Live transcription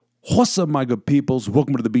What's up, my good peoples?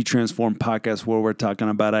 Welcome to the Be Transformed podcast, where we're talking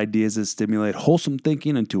about ideas that stimulate wholesome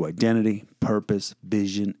thinking into identity, purpose,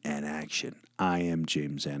 vision, and action. I am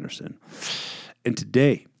James Anderson. And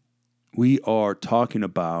today, we are talking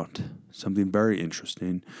about something very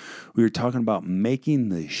interesting. We are talking about making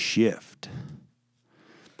the shift.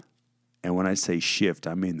 And when I say shift,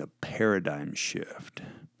 I mean the paradigm shift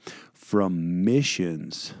from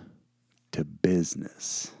missions to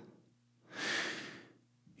business.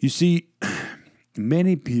 You see,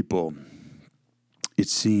 many people, it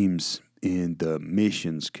seems, in the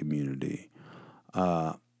missions community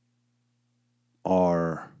are,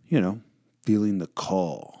 feeling the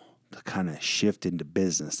call to kind of shift into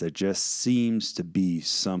business. There just seems to be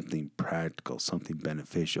something practical, something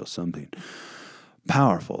beneficial, something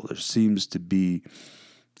powerful. There seems to be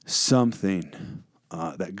something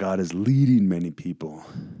that God is leading many people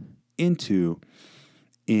into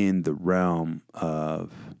in the realm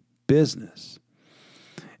of business.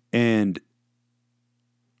 And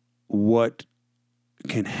what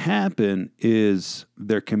can happen is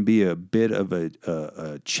there can be a bit of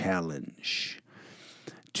a challenge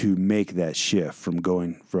to make that shift from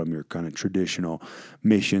going from your kind of traditional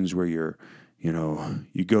missions where you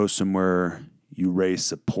go somewhere, you raise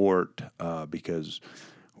support because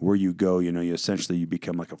where you go, you essentially you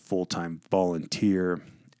become like a full-time volunteer.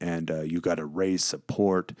 And you got to raise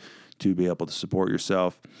support to be able to support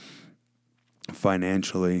yourself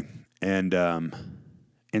financially. And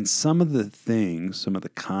some of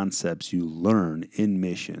the concepts you learn in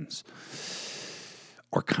missions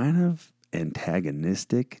are kind of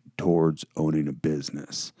antagonistic towards owning a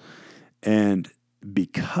business. And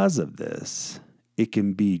because of this, it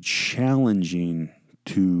can be challenging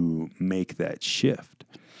to make that shift.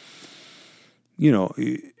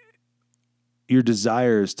 Your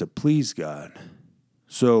desire is to please God.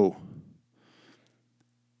 So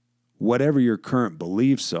whatever your current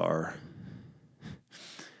beliefs are,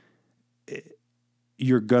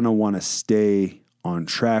 you're going to want to stay on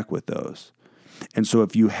track with those. And so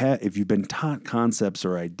if you've been taught concepts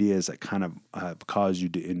or ideas that kind of have caused you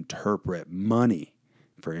to interpret money,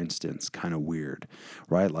 for instance, kind of weird,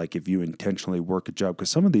 right? Like if you intentionally work a job,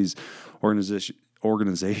 because some of these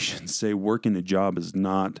organizations say working a job is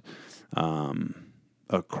not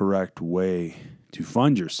a correct way to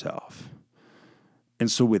fund yourself.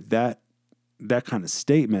 And so with that kind of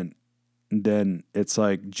statement, then it's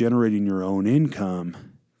like generating your own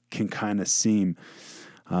income can kind of seem,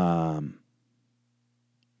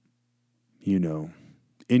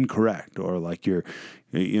 incorrect, or like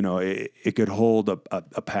it could hold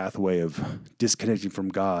a pathway of disconnecting from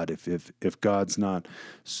God if God's not,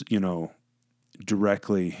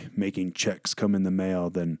 directly making checks come in the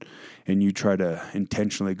mail, and you try to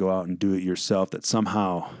intentionally go out and do it yourself, that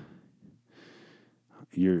somehow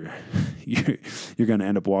you're going to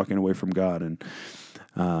end up walking away from God, and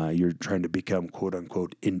you're trying to become quote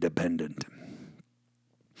unquote independent.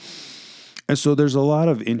 And so there's a lot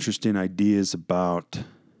of interesting ideas about,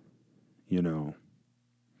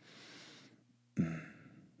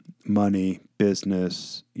 money,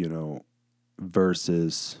 business,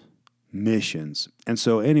 versus missions. And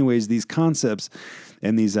so anyways, these concepts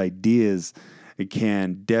and these ideas, it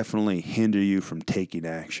can definitely hinder you from taking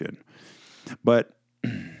action. But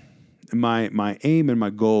my aim and my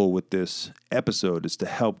goal with this episode is to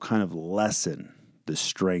help kind of lessen the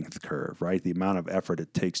strength curve, right? The amount of effort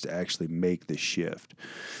it takes to actually make the shift.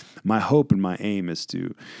 My hope and my aim is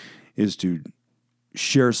to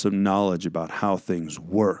share some knowledge about how things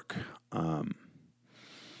work,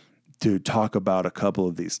 to talk about a couple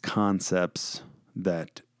of these concepts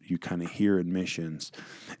that you kind of hear in missions,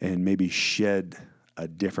 and maybe shed a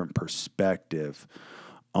different perspective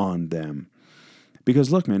on them.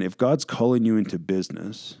 Because look, man, if God's calling you into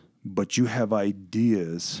business, but you have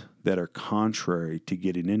ideas that are contrary to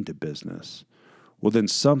getting into business, well, then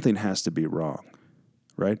something has to be wrong,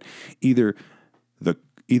 right? Either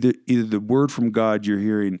the word from God you're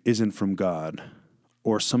hearing isn't from God,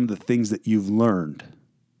 or some of the things that you've learned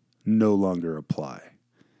no longer apply.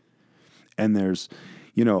 And there's,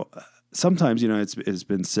 sometimes, it's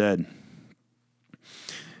been said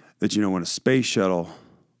that, when a space shuttle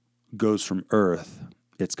goes from Earth,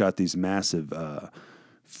 it's got these massive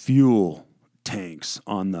fuel tanks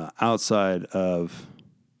on the outside of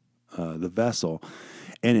the vessel,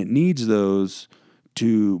 and it needs those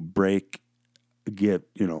to get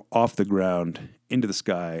off the ground into the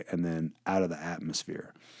sky and then out of the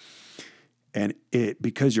atmosphere. And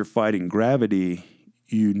because you're fighting gravity,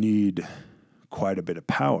 you need quite a bit of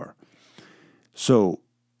power. So,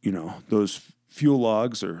 those fuel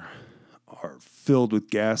logs are filled with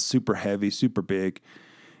gas, super heavy, super big,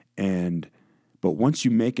 But once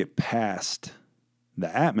you make it past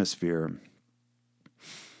the atmosphere,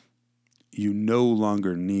 you no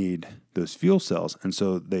longer need those fuel cells, and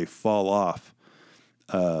so they fall off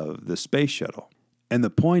of the space shuttle. And the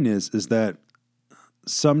point is that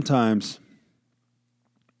sometimes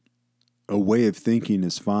a way of thinking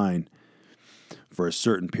is fine for a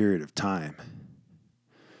certain period of time,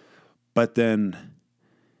 but then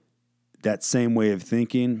that same way of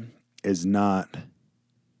thinking is not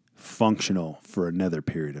functional for another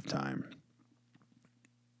period of time.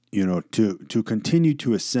 You know, to continue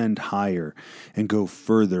to ascend higher and go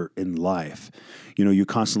further in life, you know, you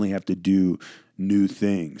constantly have to do new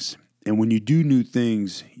things. And when you do new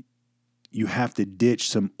things, you have to ditch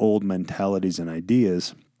some old mentalities and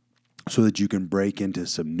ideas so that you can break into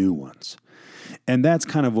some new ones. And that's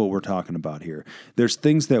kind of what we're talking about here. There's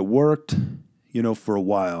things that worked, you know, for a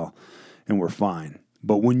while and we're fine.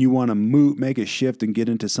 But when you want to make a shift and get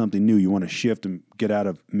into something new, you want to shift and get out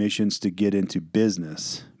of missions to get into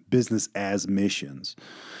business as missions,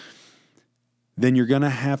 then you're going to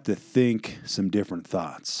have to think some different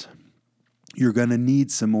thoughts. You're going to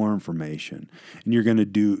need some more information, and you're going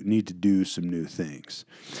to need to do some new things.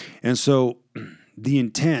 And so the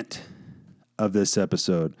intent of this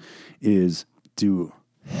episode is to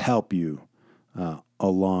help you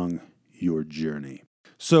along your journey.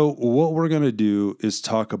 So what we're going to do is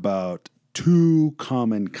talk about two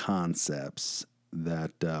common concepts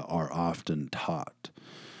that are often taught,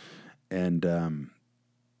 and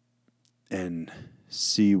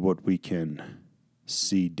see what we can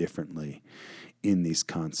see differently in these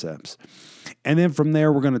concepts. And then from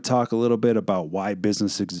there, we're going to talk a little bit about why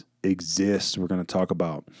business exists. We're going to talk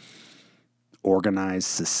about organized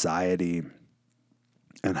society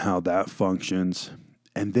and how that functions.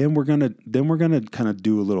 And then we're going to kind of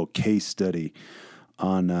do a little case study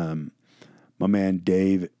on my man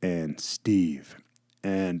Dave and Steve.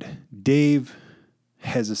 And Dave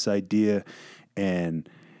has this idea, and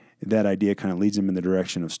that idea kind of leads him in the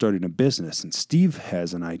direction of starting a business. And Steve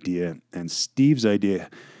has an idea, and Steve's idea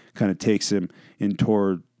kind of takes him in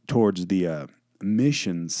towards the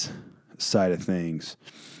missions side of things.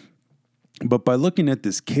 But by looking at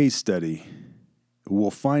this case study, we'll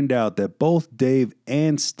find out that both Dave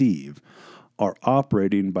and Steve are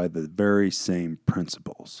operating by the very same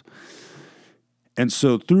principles. And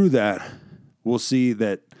so through that, we'll see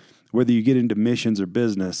that whether you get into missions or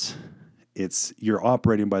business, you're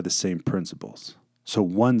operating by the same principles. So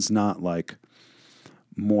one's not like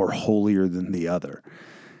more holier than the other.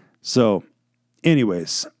 So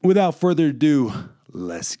anyways, without further ado,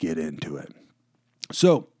 let's get into it.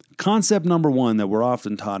 So concept number one that we're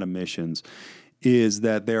often taught in missions is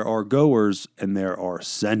that there are goers and there are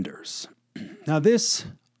senders. Now this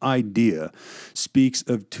idea speaks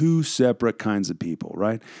of two separate kinds of people,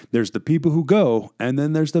 right? There's the people who go, and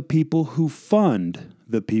then there's the people who fund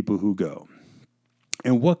the people who go.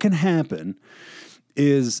 And what can happen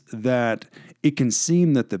is that it can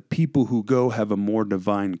seem that the people who go have a more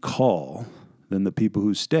divine call than the people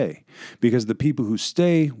who stay, because the people who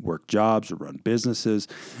stay work jobs or run businesses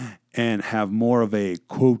and have more of a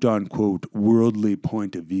quote unquote worldly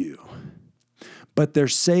point of view. But their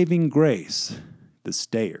saving grace, the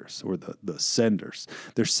stayers or the senders,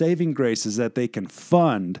 their saving grace is that they can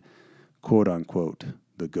fund, quote unquote,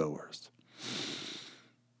 the goers.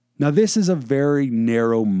 Now, this is a very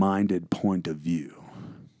narrow-minded point of view.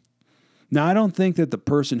 Now, I don't think that the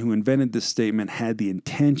person who invented this statement had the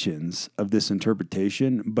intentions of this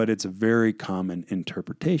interpretation, but it's a very common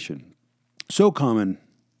interpretation. So common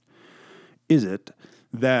is it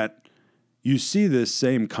that you see this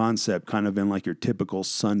same concept kind of in like your typical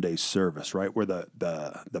Sunday service, right? Where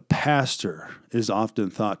the pastor is often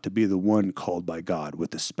thought to be the one called by God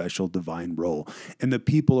with a special divine role. And the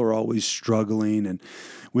people are always struggling and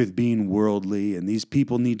with being worldly. And these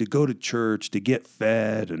people need to go to church to get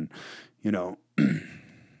fed and, you know,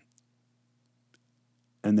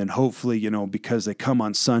 and then hopefully, you know, because they come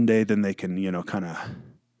on Sunday, then they can, you know, kind of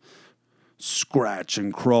scratch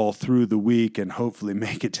and crawl through the week and hopefully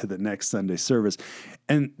make it to the next Sunday service.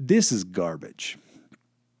 And this is garbage.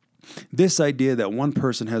 This idea that one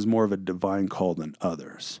person has more of a divine call than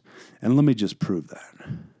others. And let me just prove that.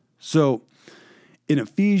 So in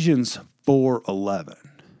Ephesians 4:11,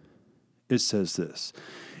 it says this.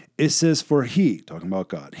 It says, "For he," talking about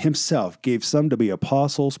God, "himself gave some to be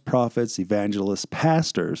apostles, prophets, evangelists,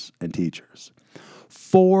 pastors, and teachers,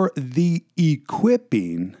 for the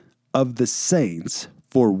equipping of the saints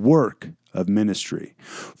for work of ministry,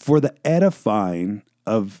 for the edifying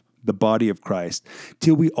of the body of Christ,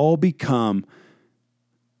 till we all become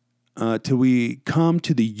till we come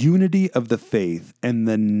to the unity of the faith and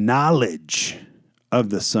the knowledge of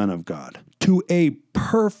the Son of God, to a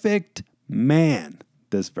perfect man.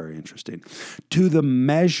 That's very interesting. To the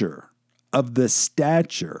measure of the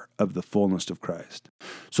stature of the fullness of Christ.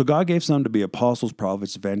 So God gave some to be apostles,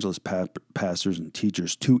 prophets, evangelists, pastors, and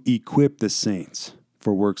teachers to equip the saints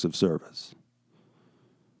for works of service.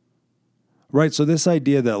 Right? So this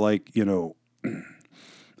idea that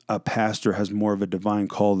a pastor has more of a divine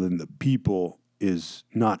call than the people is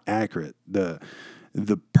not accurate. The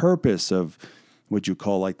purpose of what you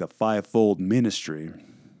call the fivefold ministry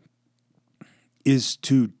is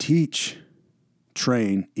to teach,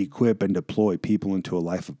 train, equip, and deploy people into a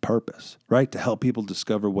life of purpose, right? To help people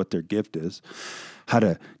discover what their gift is, how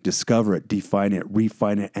to discover it, define it,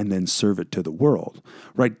 refine it, and then serve it to the world,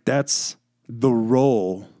 right? That's the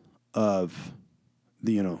role of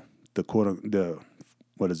the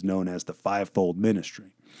what is known as the fivefold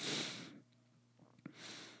ministry.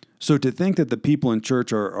 So to think that the people in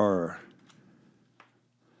church are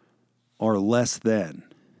less than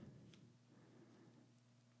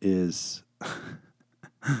is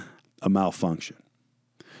a malfunction.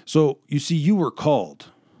 So you see, you were called,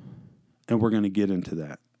 and we're going to get into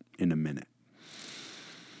that in a minute.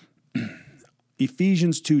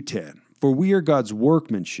 Ephesians 2:10, for we are God's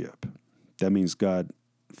workmanship. That means God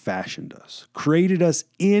fashioned us, created us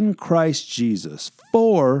in Christ Jesus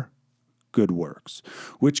for good works,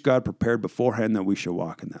 which God prepared beforehand that we should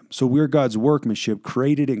walk in them. So we're God's workmanship,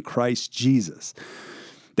 created in Christ Jesus.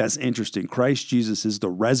 That's interesting. Christ Jesus is the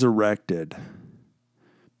resurrected,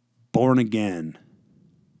 born again,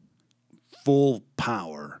 full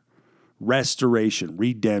power, restoration,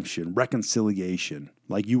 redemption, reconciliation.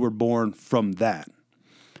 Like you were born from that,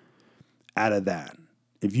 out of that.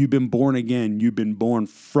 If you've been born again, you've been born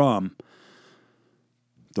from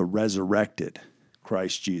the resurrected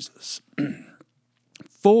Christ Jesus.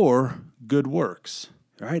 For good works,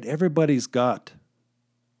 right? Everybody's got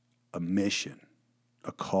a mission,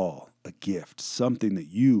 a call, a gift, something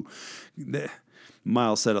that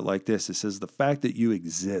Miles said it like this. It says, the fact that you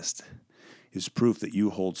exist is proof that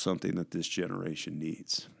you hold something that this generation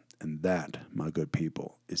needs. And that, my good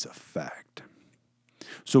people, is a fact.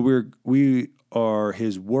 So we are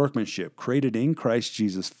his workmanship, created in Christ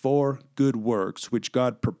Jesus for good works, which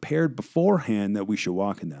God prepared beforehand that we should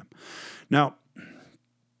walk in them. Now,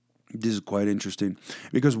 this is quite interesting,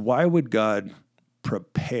 because why would God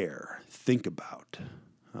prepare, think about,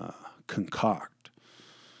 concoct,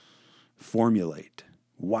 formulate?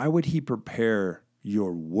 Why would he prepare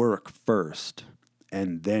your work first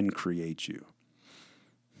and then create you?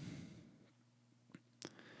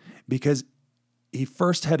 Because he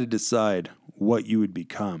first had to decide what you would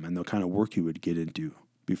become and the kind of work you would get into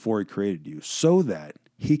before he created you, so that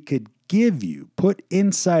he could give you, put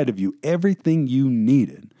inside of you everything you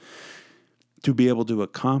needed to be able to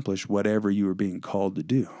accomplish whatever you were being called to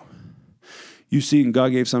do. You see, and God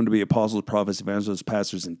gave some to be apostles, prophets, evangelists,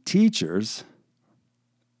 pastors, and teachers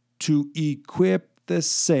to equip the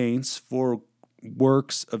saints for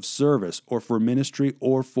works of service, or for ministry,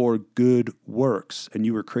 or for good works. And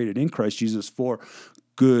you were created in Christ Jesus for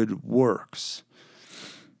good works.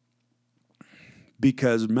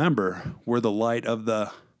 Because remember, we're the light of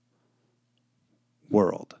the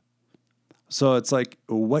world. So it's like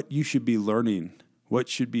what you should be learning, what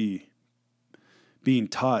should be being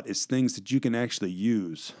taught is things that you can actually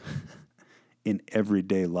use in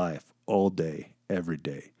everyday life, all day, every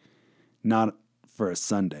day. Not for a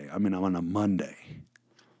Sunday. I mean, I'm on a Monday.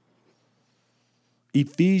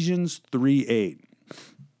 Ephesians 3:8.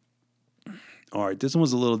 All right, this one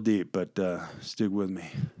was a little deep, but stick with me.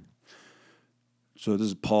 So this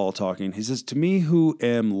is Paul talking. He says, to me who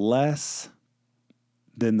am less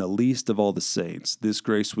than the least of all the saints, this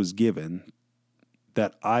grace was given,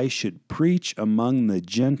 that I should preach among the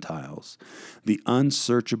Gentiles the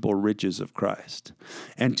unsearchable riches of Christ,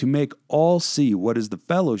 and to make all see what is the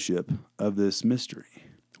fellowship of this mystery,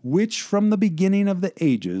 which from the beginning of the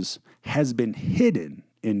ages has been hidden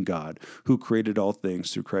in God, who created all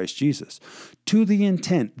things through Christ Jesus, to the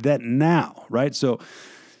intent that now, right? So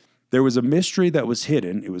there was a mystery that was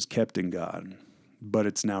hidden, it was kept in God, but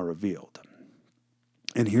it's now revealed.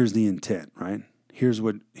 And here's the intent, right? Here's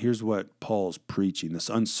what Paul's preaching, this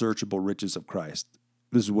unsearchable riches of Christ.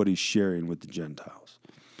 This is what he's sharing with the Gentiles.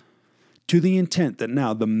 To the intent that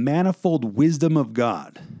now the manifold wisdom of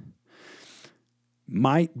God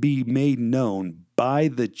might be made known by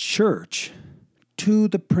the church to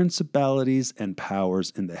the principalities and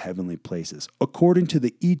powers in the heavenly places, according to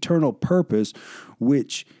the eternal purpose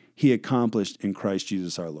which he accomplished in Christ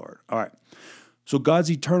Jesus our Lord. All right, so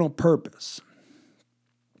God's eternal purpose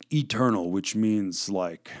eternal, which means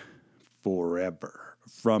like forever,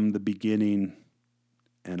 from the beginning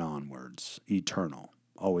and onwards. Eternal,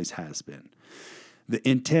 always has been. The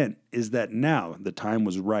intent is that now the time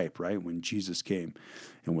was ripe, right? When Jesus came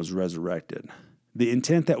and was resurrected. The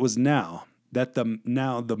intent that was now, that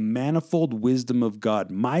the manifold wisdom of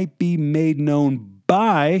God might be made known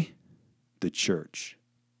by the church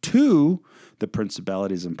to the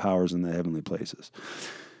principalities and powers in the heavenly places.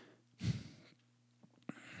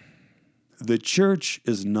 The church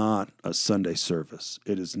is not a Sunday service.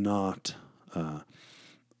 It is not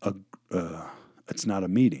it's not a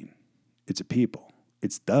meeting. It's a people.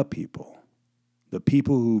 It's the people. The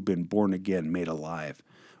people who've been born again, made alive,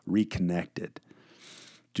 reconnected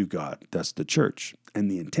to God. That's the church. And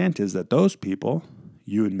the intent is that those people,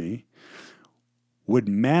 you and me, would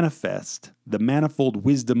manifest the manifold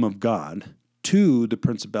wisdom of God to the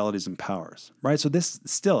principalities and powers, right? So this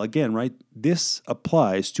still, again, right, this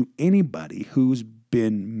applies to anybody who's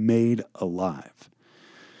been made alive.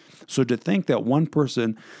 So to think that one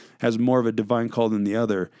person has more of a divine call than the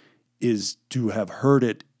other is to have heard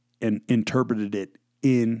it and interpreted it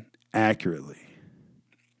inaccurately.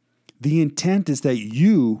 The intent is that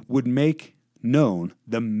you would make known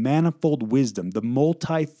the manifold wisdom, the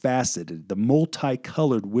multifaceted, the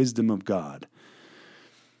multicolored wisdom of God,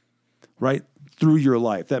 right, through your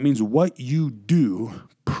life. That means what you do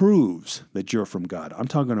proves that you're from God. I'm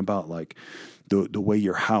talking about like the way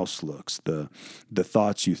your house looks, the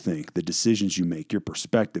thoughts you think, the decisions you make, your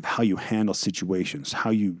perspective, how you handle situations, how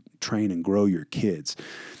you train and grow your kids,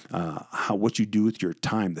 what you do with your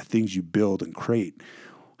time, the things you build and create,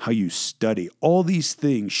 how you study. All these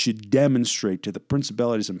things should demonstrate to the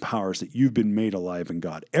principalities and powers that you've been made alive in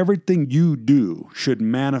God. Everything you do should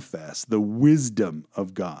manifest the wisdom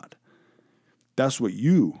of God. That's what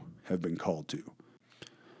you have been called to.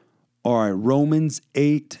 All right, Romans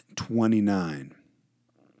 8:29.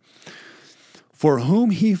 For whom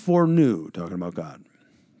he foreknew, talking about God.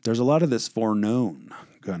 There's a lot of this foreknown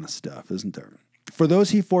kind of stuff, isn't there? For those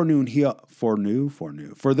he foreknew,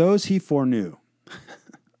 For those he foreknew,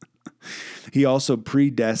 he also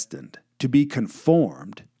predestined to be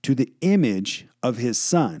conformed to the image of his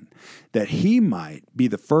Son, that he might be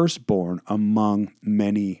the firstborn among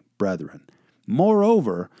many brethren.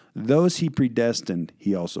 Moreover, those he predestined,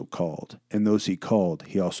 he also called. And those he called,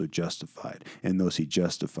 he also justified. And those he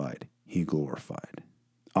justified, he glorified.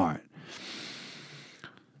 All right.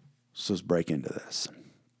 So let's break into this.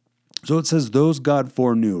 So it says, those God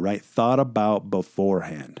foreknew, right? Thought about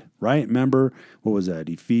beforehand, right? Remember, what was that?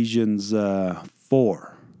 Ephesians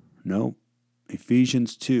 4. No,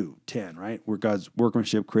 Ephesians 2:10, right? We're God's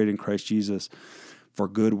workmanship created in Christ Jesus for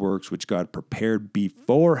good works, which God prepared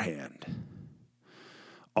beforehand.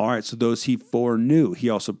 All right, so those he foreknew, he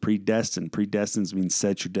also predestined. Predestines means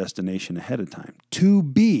set your destination ahead of time. To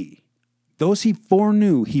be. Those he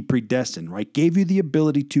foreknew, he predestined, right? Gave you the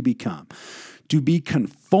ability to become. To be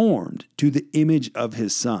conformed to the image of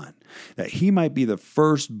his Son, that he might be the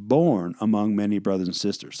firstborn among many brothers and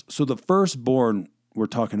sisters. So the firstborn, we're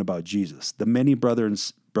talking about Jesus. The many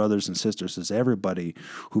brothers and sisters is everybody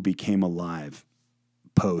who became alive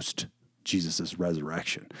post Jesus'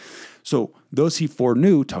 resurrection. So those he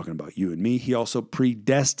foreknew, talking about you and me, he also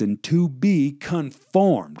predestined to be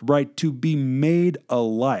conformed, right? To be made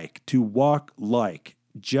alike, to walk like,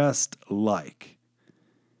 just like.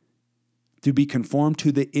 To be conformed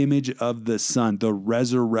to the image of the Son, the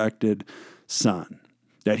resurrected Son,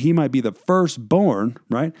 that he might be the firstborn,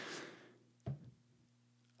 right,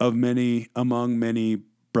 of many, among many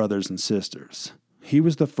brothers and sisters. He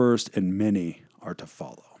was the first, and many are to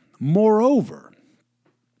follow. Moreover,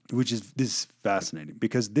 this is fascinating,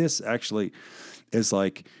 because this actually is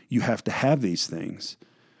like you have to have these things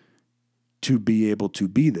to be able to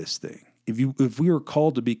be this thing. If we are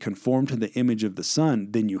called to be conformed to the image of the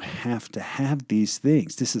Son, then you have to have these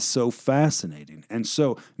things. This is so fascinating. And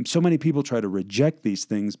so many people try to reject these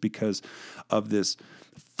things because of this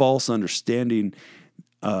false understanding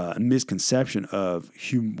and misconception of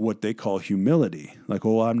what they call humility. Like,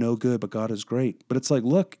 oh, I'm no good, but God is great. But it's like,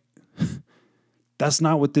 look, that's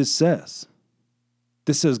not what this says.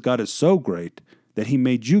 This says God is so great that he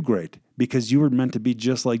made you great because you were meant to be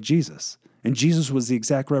just like Jesus. And Jesus was the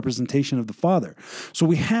exact representation of the Father. So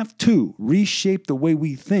we have to reshape the way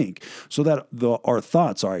we think so that our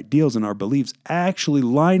thoughts, our ideals, and our beliefs actually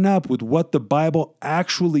line up with what the Bible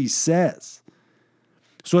actually says.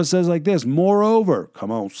 So it says like this, moreover, come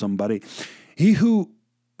on, somebody, he who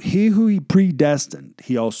he predestined,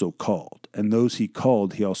 he also called. And those he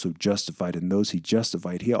called, he also justified. And those he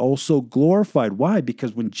justified, he also glorified. Why?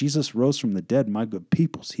 Because when Jesus rose from the dead, my good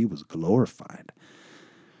peoples, he was glorified.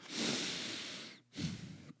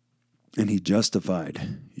 And he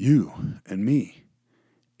justified you and me.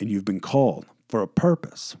 And you've been called for a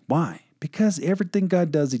purpose. Why? Because everything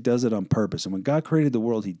God does, he does it on purpose. And when God created the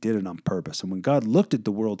world, he did it on purpose. And when God looked at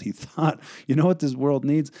the world, he thought, you know what this world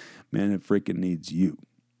needs? Man, it freaking needs you.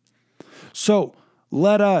 So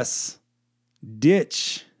let us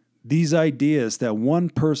ditch these ideas that one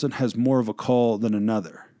person has more of a call than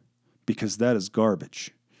another, because that is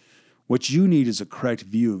garbage. What you need is a correct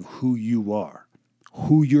view of who you are,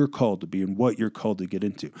 who you're called to be, and what you're called to get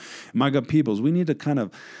into. And my God, peoples, we need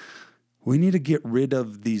to get rid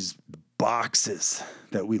of these boxes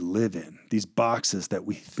that we live in, these boxes that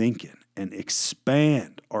we think in, and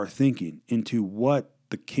expand our thinking into what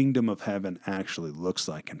the kingdom of heaven actually looks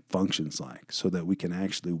like and functions like, so that we can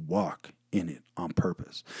actually walk in it on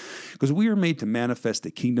purpose. Because we are made to manifest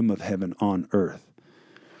the kingdom of heaven on earth,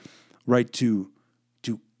 right? To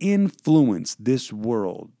influence this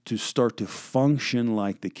world to start to function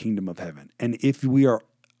like the kingdom of heaven. And if we are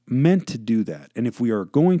meant to do that, and if we are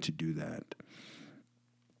going to do that,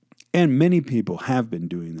 and many people have been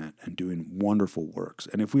doing that and doing wonderful works,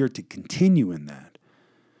 and if we are to continue in that,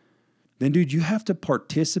 then, dude, you have to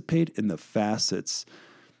participate in the facets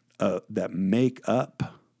that make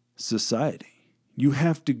up society. You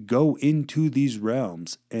have to go into these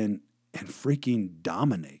realms and freaking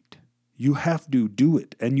dominate. You have to do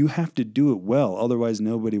it, and you have to do it well. Otherwise,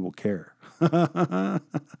 nobody will care.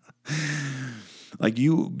 Like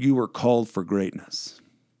you were called for greatness.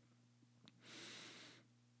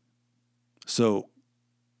 So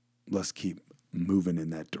let's keep moving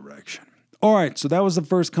in that direction. All right, so that was the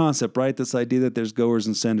first concept, right? This idea that there's goers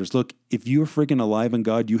and senders. Look, if you're freaking alive in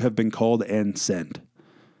God, you have been called and sent.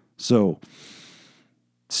 So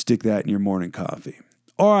stick that in your morning coffee.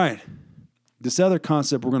 All right, this other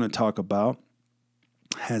concept we're going to talk about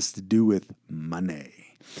has to do with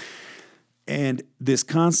money. And this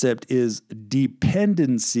concept is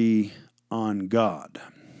dependency on God.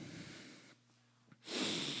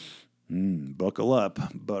 Buckle up,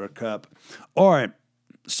 buttercup. All right.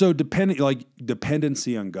 So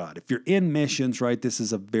dependency on God. If you're in missions, right, this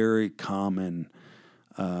is a very common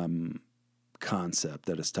concept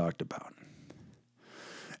that is talked about.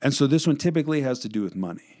 And so this one typically has to do with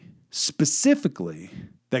money. Specifically,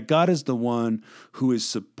 that God is the one who is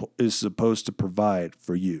supposed to provide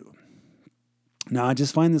for you. Now, I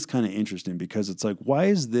just find this kind of interesting because it's like, why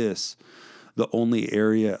is this the only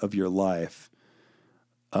area of your life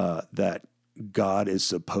that God is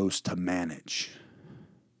supposed to manage?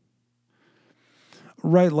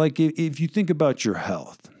 Right? Like if you think about your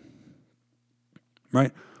health,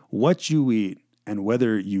 right? What you eat and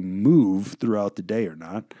whether you move throughout the day or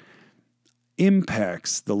not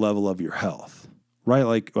impacts the level of your health, right?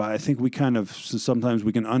 Like I think we sometimes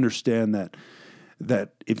we can understand that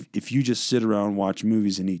if you just sit around, watch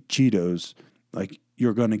movies and eat Cheetos, like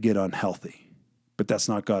you're going to get unhealthy, but that's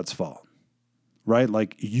not God's fault, right?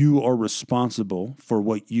 Like you are responsible for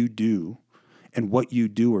what you do, and what you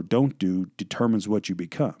do or don't do determines what you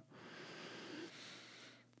become.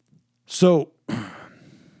 So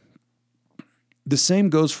the same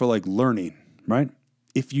goes for like learning, right?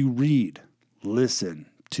 If you read, listen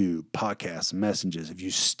to podcasts, messages, if you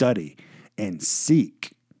study and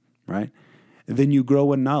seek, right, then you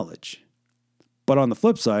grow in knowledge. But on the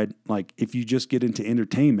flip side, like if you just get into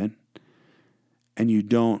entertainment and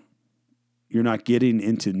you're not getting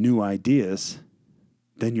into new ideas,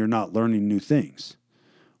 then you're not learning new things,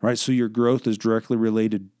 right? So your growth is directly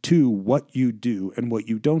related to what you do and what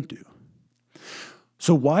you don't do.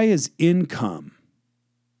 So why is income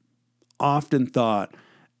often thought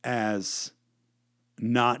as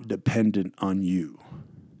not dependent on you?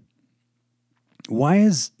 Why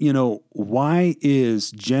is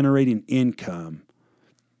generating income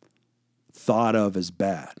thought of as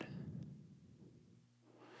bad?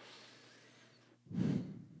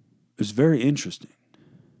 It's very interesting.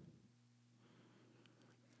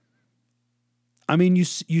 I mean, you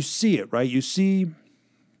see it, right? You see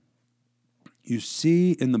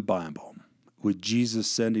in the Bible with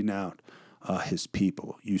Jesus sending out his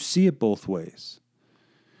people. You see it both ways.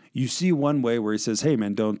 You see one way where he says, hey,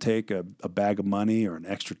 man, don't take a bag of money or an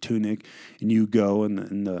extra tunic, and you go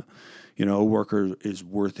and the a worker is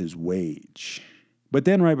worth his wage. But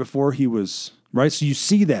then right before he was, right, so you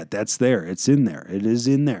see that's there. It's in there. It is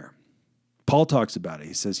in there. Paul talks about it.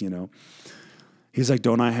 He says, he's like,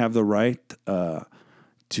 don't I have the right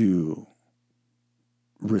to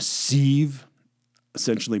receive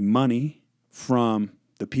essentially money from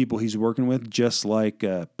the people he's working with, just like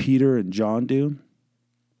Peter and John do?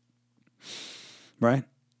 Right?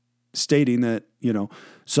 stating that,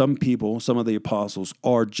 some people, some of the apostles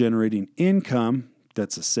are generating income.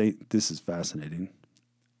 This is fascinating.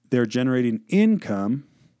 They're generating income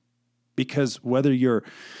because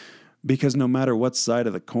no matter what side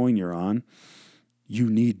of the coin you're on, you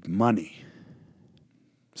need money.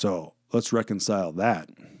 So let's reconcile that.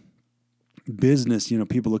 Business,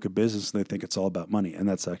 people look at business and they think it's all about money, and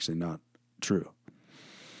that's actually not true.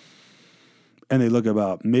 And they look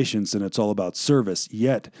about missions and it's all about service,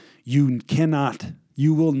 yet you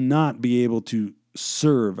will not be able to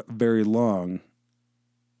serve very long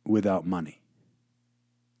without money,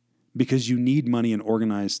 because you need money in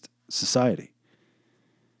organized society.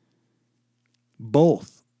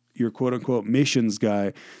 Both your quote-unquote missions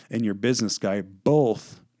guy and your business guy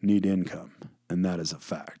both need income, and that is a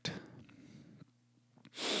fact.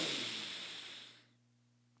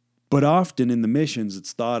 But often in the missions,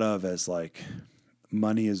 it's thought of as like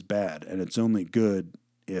money is bad, and it's only good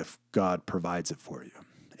if God provides it for you.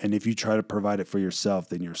 And if you try to provide it for yourself,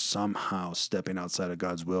 then you're somehow stepping outside of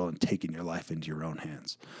God's will and taking your life into your own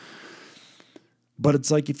hands. But it's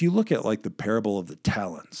like, if you look at like the parable of the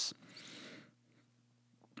talents,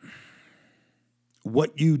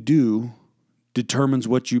 what you do determines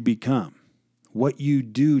what you become. What you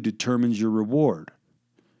do determines your reward.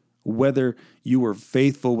 Whether you were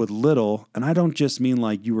faithful with little, and I don't just mean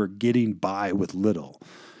like you were getting by with little.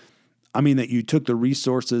 I mean that you took the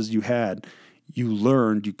resources you had, you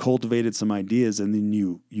learned, you cultivated some ideas, and then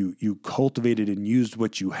you cultivated and used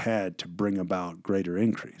what you had to bring about greater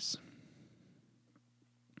increase.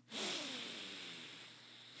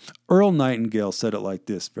 Earl Nightingale said it like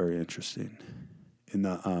this, very interesting,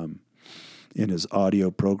 in his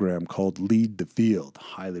audio program called Lead the Field.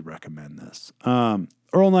 Highly recommend this.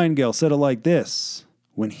 Earl Nightingale said it like this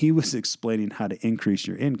when he was explaining how to increase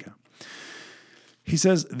your income. He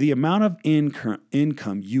says, the amount of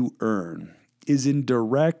income you earn is in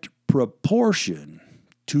direct proportion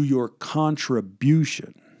to your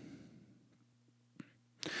contribution.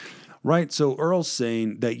 Right? So Earl's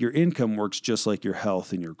saying that your income works just like your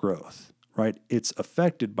health and your growth, right? It's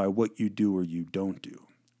affected by what you do or you don't do,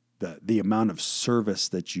 the amount of service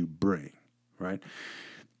that you bring, right?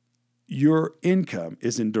 Your income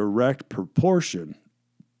is in direct proportion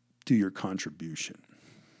to your contribution.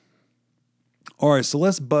 All right, so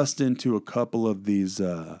let's bust into a couple of these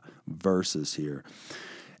verses here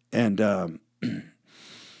and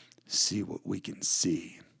see what we can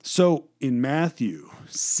see. So in Matthew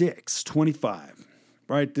 6:25,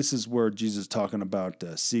 right, this is where Jesus is talking about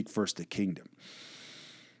seek first the kingdom.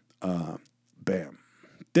 Bam.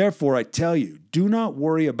 Therefore, I tell you, do not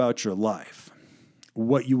worry about your life,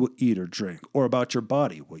 what you will eat or drink, or about your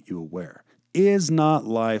body, what you will wear. Is not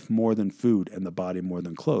life more than food, and the body more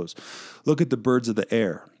than clothes? Look at the birds of the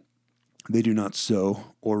air. They do not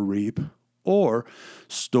sow or reap or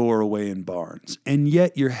store away in barns, and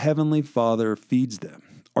yet your heavenly Father feeds them.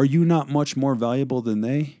 Are you not much more valuable than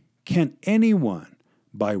they? Can anyone,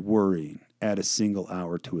 by worrying, add a single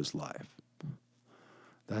hour to his life?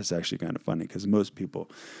 That's actually kind of funny, because most people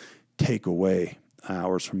take away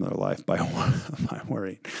hours from their life by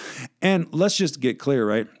worrying. And let's just get clear,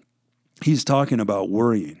 right? He's talking about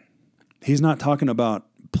worrying. He's not talking about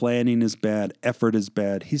planning is bad, effort is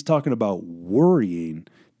bad. He's talking about worrying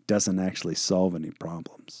doesn't actually solve any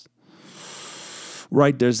problems.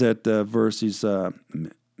 Right, there's that verse, he's,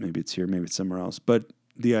 maybe it's here, maybe it's somewhere else, but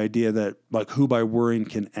the idea that, like, who by worrying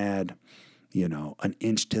can add, an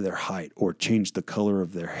inch to their height or change the color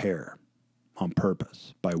of their hair on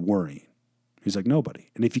purpose by worrying. He's like,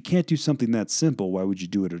 nobody. And if you can't do something that simple, why would you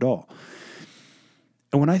do it at all?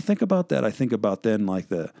 And when I think about that, I think about then like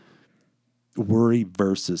the worry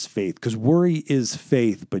versus faith, because worry is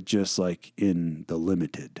faith, but just like in the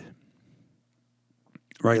limited,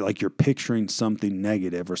 right? Like you're picturing something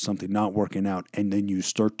negative or something not working out, and then you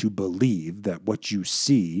start to believe that what you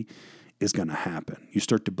see is going to happen. You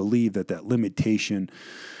start to believe that limitation,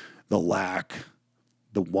 the lack,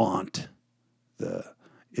 the want,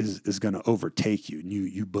 is going to overtake you. And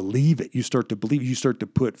you believe it. You start to believe. You start to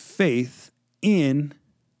put faith in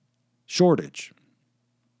shortage.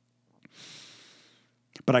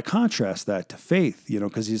 But I contrast that to faith,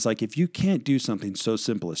 because he's like, if you can't do something so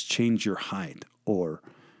simple as change your height or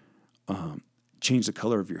change the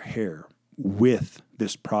color of your hair with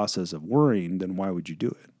this process of worrying, then why would you do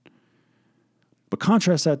it? But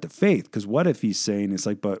contrast that to faith, because what if he's saying it's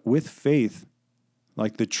like, but with faith,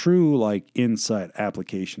 like the true like insight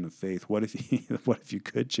application of faith, what if you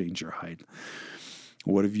could change your height?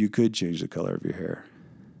 What if you could change the color of your hair?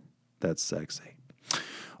 That's sexy.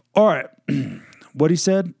 All right. What he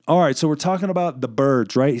said? All right, so we're talking about the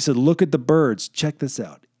birds, right? He said, look at the birds. Check this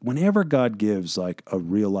out. whenever God gives like a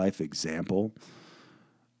real life example,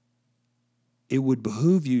 it would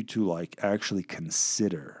behoove you to like actually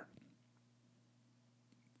consider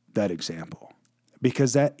that example,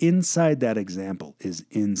 because that inside that example is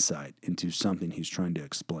insight into something he's trying to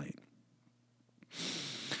explain.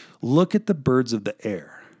 Look at the birds of the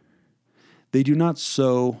air. They do not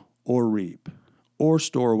sow or reap or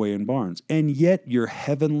store away in barns, and yet your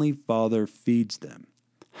heavenly Father feeds them.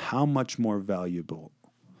 How much more valuable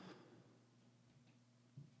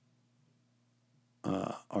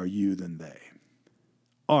are you than they?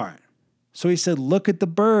 All right. So he said, look at the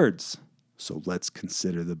birds. So let's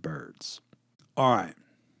consider the birds. All right.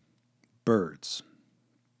 Birds.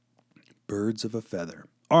 Birds of a feather.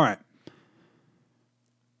 All right.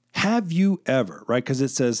 Have you ever, right? Because it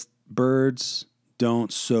says birds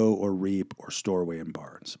don't sow or reap or store away in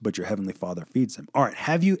barns, but your heavenly Father feeds them. All right.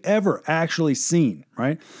 Have you ever actually seen,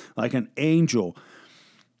 right? Like an angel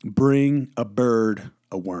bring a bird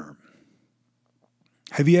a worm?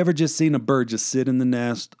 Have you ever just seen a bird just sit in the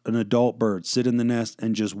nest, an adult bird sit in the nest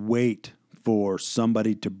and just wait for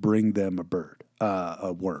somebody to bring them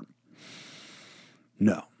a worm?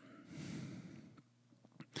 No.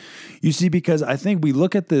 You see, because I think we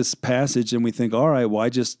look at this passage and we think, all right, well, I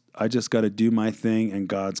just got to do my thing and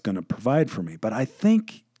God's going to provide for me. But I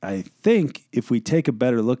think if we take a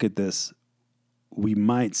better look at this, we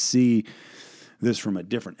might see this from a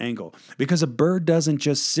different angle, because a bird doesn't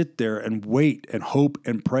just sit there and wait and hope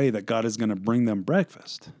and pray that God is going to bring them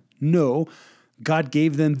breakfast. No, God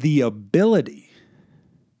gave them the ability.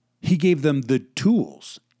 He gave them the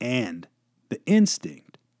tools and the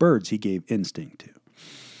instinct. Birds, he gave instinct to.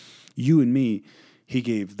 You and me, he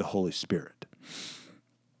gave the Holy Spirit.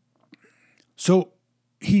 So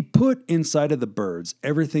he put inside of the birds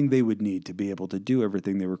everything they would need to be able to do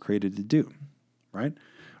everything they were created to do, right?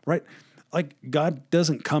 Right? Like God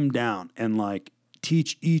doesn't come down and like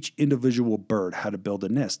teach each individual bird how to build a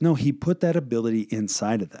nest. No, he put that ability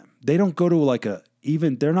inside of them. They don't go to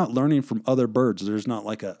they're not learning from other birds. There's not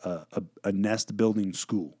like a nest building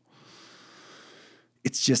school.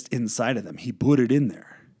 It's just inside of them. He put it in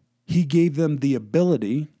there. He gave them the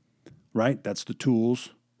ability, right? That's the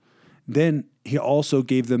tools. Then he also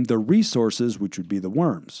gave them the resources, which would be the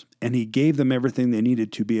worms. And he gave them everything they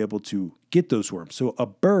needed to be able to get those worms. So a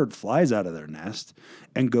bird flies out of their nest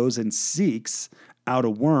and goes and seeks out a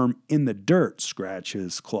worm in the dirt,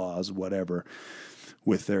 scratches, claws, whatever,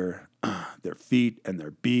 with their feet and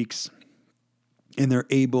their beaks, and they're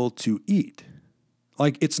able to eat.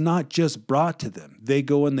 Like, it's not just brought to them. They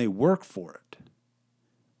go and they work for it.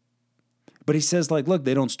 But he says, like, look,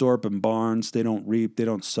 they don't store up in barns, they don't reap, they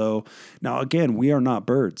don't sow. Now, again, we are not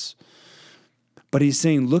birds. But he's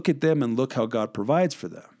saying, look at them and look how God provides for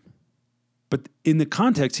them. But in the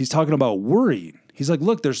context, he's talking about worrying. He's like,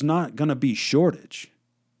 look, there's not going to be shortage.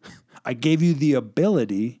 I gave you the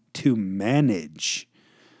ability to manage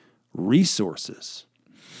resources.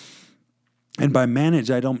 And by manage,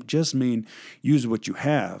 I don't just mean use what you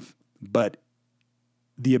have, but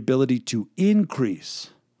the ability to increase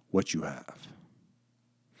what you have.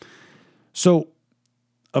 So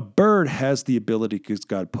a bird has the ability because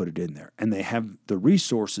God put it in there, and they have the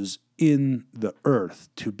resources in the earth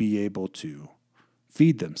to be able to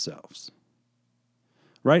feed themselves.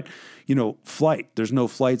 Right? Flight. There's no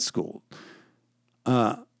flight school.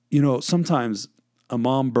 Sometimes a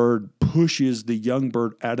mom bird pushes the young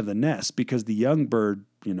bird out of the nest because the young bird,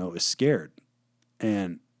 is scared.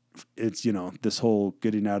 And it's, this whole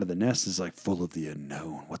getting out of the nest is like full of the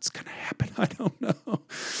unknown. What's going to happen? I don't know.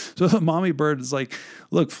 So the mommy bird is like,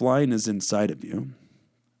 look, flying is inside of you.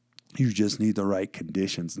 You just need the right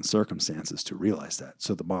conditions and circumstances to realize that.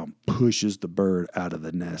 So the mom pushes the bird out of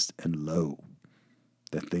the nest, and lo,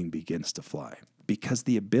 that thing begins to fly because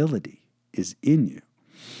the ability is in you.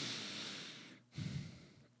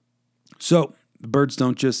 So the birds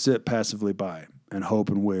don't just sit passively by and hope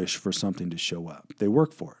and wish for something to show up. They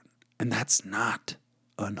work for it. And that's not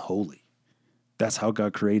unholy. That's how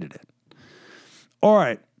God created it. All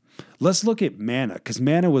right, let's look at manna, because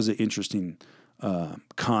manna was an interesting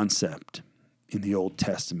concept in the Old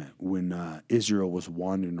Testament when Israel was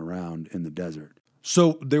wandering around in the desert.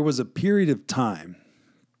 So there was a period of time,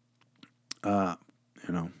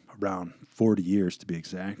 around 40 years to be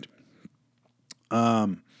exact,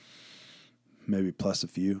 maybe plus a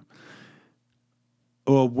few,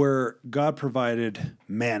 where God provided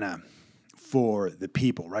manna for the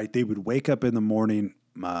people, right? They would wake up in the morning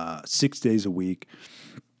 6 days a week,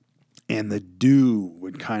 and the dew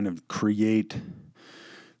would kind of create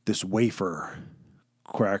this wafer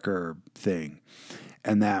cracker thing,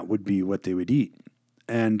 and that would be what they would eat.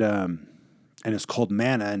 And And it's called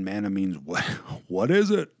manna, and manna means what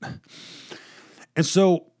is it? And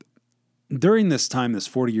so during this time, this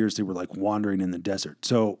 40 years, they were like wandering in the desert.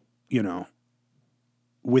 So,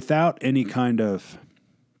 without any kind of,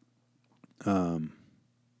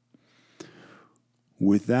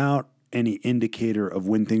 without any indicator of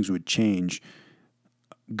when things would change,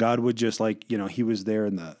 God would just he was there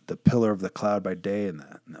in the pillar of the cloud by day and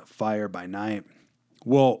the fire by night.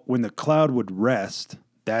 Well, when the cloud would rest,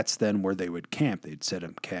 that's then where they would camp. They'd set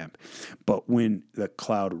up camp. But when the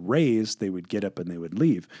cloud raised, they would get up and they would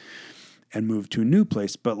leave and move to a new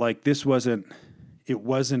place. But God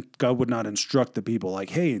would not instruct the people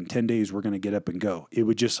like, hey, in 10 days, we're going to get up and go. It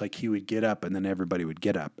would just he would get up and then everybody would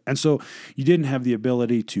get up. And so you didn't have the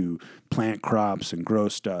ability to plant crops and grow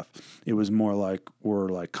stuff. It was more like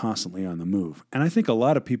we're constantly on the move. And I think a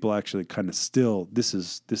lot of people actually kind of still, this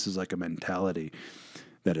is like a mentality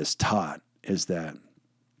that is taught, is that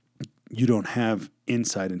you don't have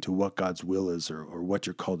insight into what God's will is or what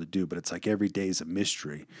you're called to do, but it's like every day is a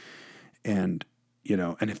mystery. And,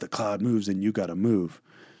 and if the cloud moves, then you got to move.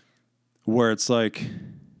 Where it's like,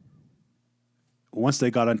 once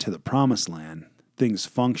they got into the promised land, things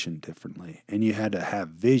functioned differently, and you had to have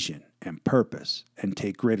vision and purpose and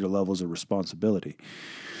take greater levels of responsibility.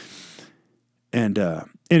 And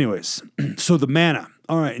anyways, so the manna.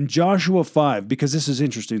 All right, in Joshua 5, because this is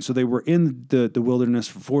interesting, so they were in the wilderness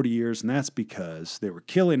for 40 years, and that's because they were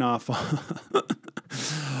killing off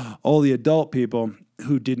all the adult people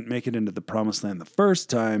who didn't make it into the promised land the first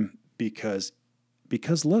time, because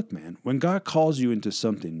look, man, when God calls you into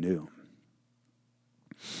something new,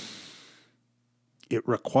 it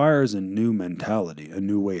requires a new mentality, a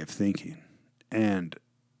new way of thinking. And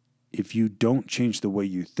if you don't change the way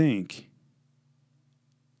you think,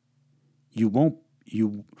 you won't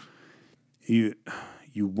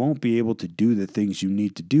be able to do the things you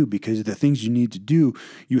need to do, because the things you need to do,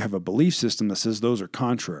 you have a belief system that says those are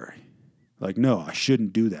contrary. Like, no, I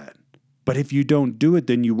shouldn't do that. But if you don't do it,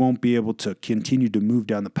 then you won't be able to continue to move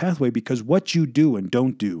down the pathway, because what you do and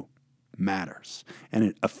don't do matters, and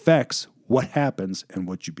it affects what happens and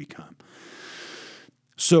what you become.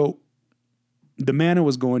 So the manna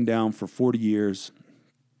was going down for 40 years,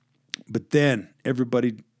 but then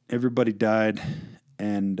everybody died,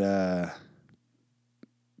 and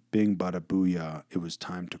bing bada booyah, it was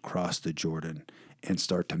time to cross the Jordan and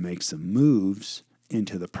start to make some moves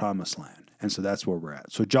into the promised land. And so that's where we're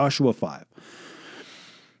at. So Joshua 5.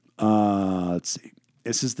 Let's see.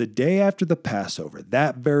 This is the day after the Passover,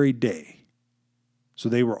 that very day. So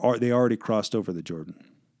they already crossed over the Jordan.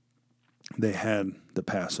 They had the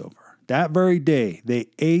Passover. That very day, they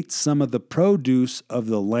ate some of the produce of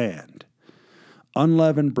the land,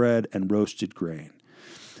 unleavened bread and roasted grain.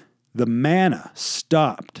 The manna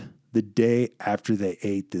stopped the day after they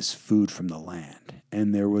ate this food from the land,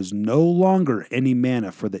 and there was no longer any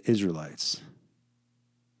manna for the Israelites.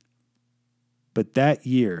 But that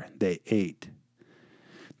year they ate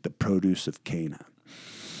the produce of Canaan.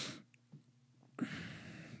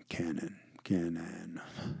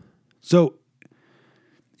 So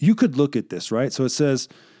you could look at this, right? So it says,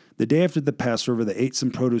 the day after the Passover, they ate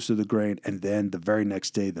some produce of the grain, and then the very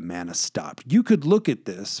next day, the manna stopped. You could look at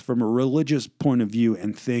this from a religious point of view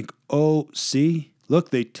and think, oh, see,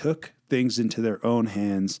 look, they took things into their own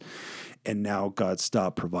hands, and now God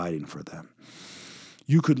stopped providing for them.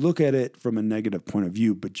 You could look at it from a negative point of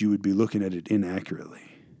view, but you would be looking at it inaccurately.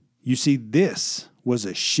 You see, this was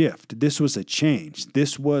a shift. This was a change.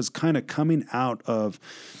 This was kind of coming out of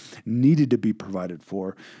needed to be provided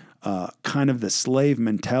for, kind of the slave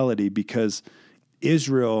mentality, because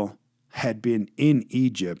Israel had been in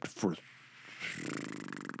Egypt for,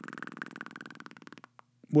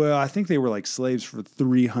 well, I think they were like slaves for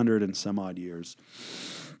 300 and some odd years,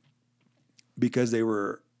 because they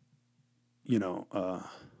were,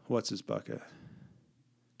 what's his bucket?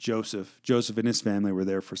 Joseph and his family were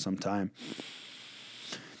there for some time.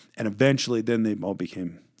 And eventually then they all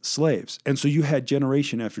became slaves. And so you had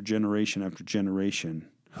generation after generation after generation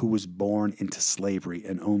who was born into slavery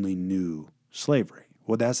and only knew slavery.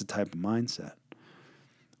 Well, that's the type of mindset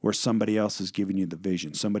where somebody else is giving you the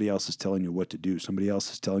vision. Somebody else is telling you what to do. Somebody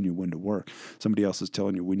else is telling you when to work. Somebody else is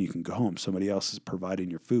telling you when you can go home. Somebody else is providing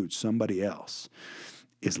your food. Somebody else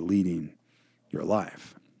is leading your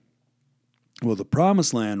life. Well, the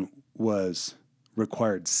promised land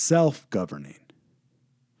required self-governing.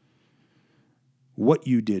 What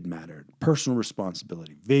you did mattered. Personal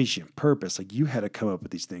responsibility, vision, purpose. Like, you had to come up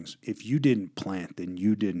with these things. If you didn't plant, then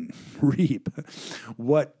you didn't reap.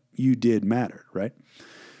 What you did mattered, right?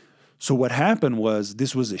 So what happened was,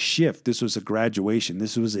 this was a shift. This was a graduation.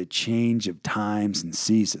 This was a change of times and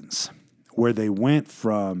seasons, where they went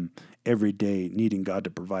from every day needing God to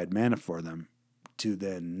provide manna for them to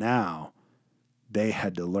then now they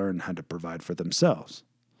had to learn how to provide for themselves.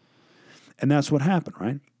 And that's what happened,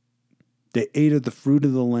 right? They ate of the fruit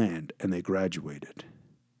of the land and they graduated.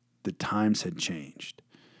 The times had changed.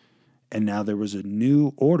 And now there was a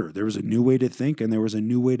new order. There was a new way to think and there was a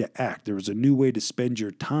new way to act. There was a new way to spend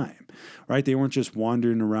your time, right? They weren't just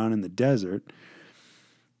wandering around in the desert.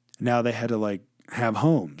 Now they had to have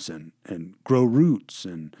homes and grow roots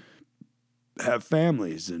and have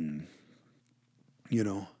families and,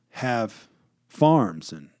 have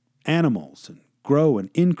farms and animals and grow and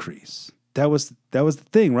increase. That was the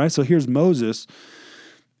thing, right? So here's Moses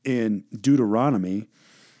in Deuteronomy,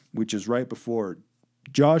 which is right before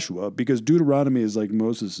Joshua, because Deuteronomy is like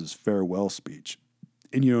Moses' farewell speech.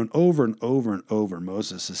 And over and over and over,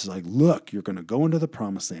 Moses is like, look, you're going to go into the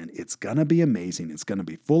promised land. It's going to be amazing. It's going to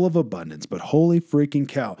be full of abundance, but holy freaking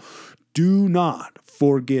cow, do not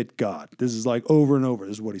forget God. This is like over and over.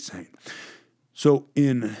 This is what he's saying. So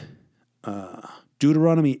in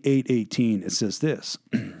Deuteronomy 8:18, it says this,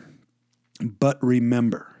 but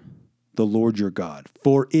remember the Lord your God,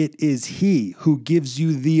 for it is he who gives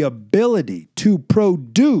you the ability to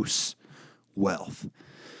produce wealth.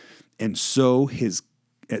 And so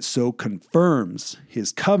confirms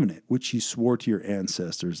his covenant, which he swore to your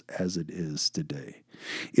ancestors as it is today.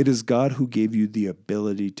 It is God who gave you the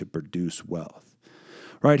ability to produce wealth,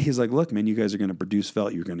 right? He's like, look, man, you guys are going to produce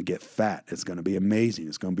wealth. You're going to get fat. It's going to be amazing.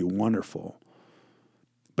 It's going to be wonderful.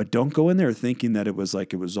 But don't go in there thinking that it was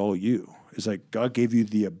all you. It's like God gave you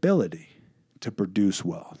the ability to produce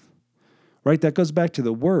wealth, right? That goes back to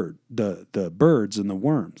the word, the birds and the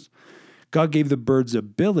worms. God gave the birds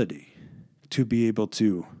ability to be able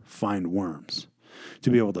to find worms, to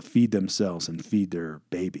be able to feed themselves and feed their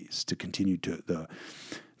babies, to continue to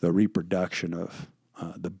the reproduction of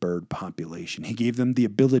the bird population. He gave them the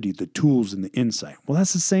ability, the tools, and the insight. Well,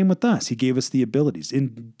 that's the same with us. He gave us the abilities.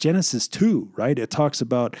 In Genesis 2, right, it talks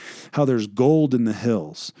about how there's gold in the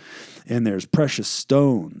hills, and there's precious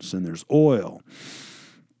stones, and there's oil.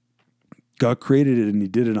 God created it, and he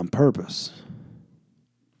did it on purpose.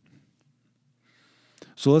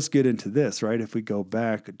 So let's get into this, right? If we go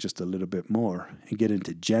back just a little bit more and get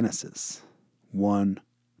into Genesis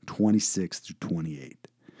 1:26 through 28.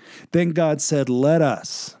 Then God said, let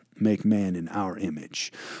us make man in our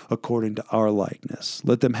image, according to our likeness.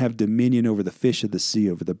 Let them have dominion over the fish of the sea,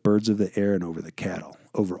 over the birds of the air, and over the cattle,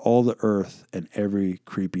 over all the earth and every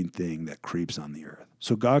creeping thing that creeps on the earth.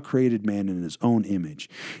 So God created man in his own image.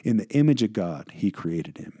 In the image of God, he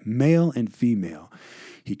created him. Male and female,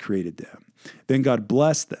 he created them. Then God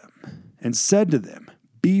blessed them and said to them,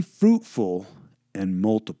 be fruitful and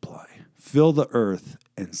multiply. Fill the earth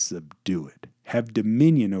and subdue it. Have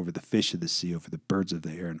dominion over the fish of the sea, over the birds of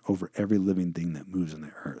the air, and over every living thing that moves on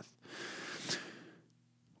the earth.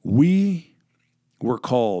 We were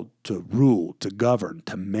called to rule, to govern,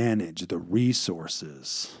 to manage the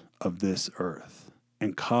resources of this earth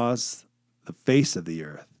and cause the face of the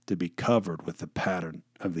earth to be covered with the pattern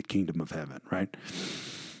of the kingdom of heaven, right?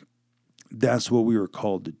 That's what we were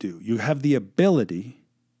called to do. You have the ability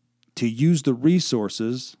to use the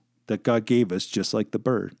resources that God gave us, just like the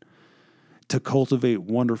bird, to cultivate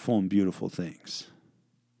wonderful and beautiful things.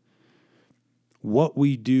 What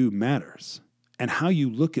we do matters, and how you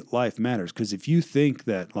look at life matters. Because if you think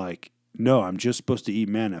that, no, I'm just supposed to eat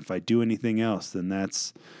manna, if I do anything else, then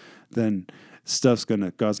God's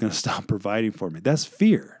gonna stop providing for me. That's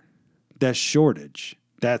fear. That's shortage.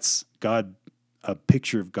 That's God, a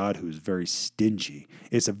picture of God who is very stingy.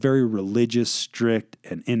 It's a very religious, strict,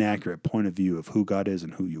 and inaccurate point of view of who God is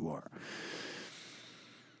and who you are.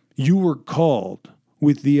 You were called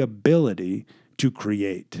with the ability to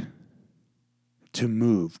create, to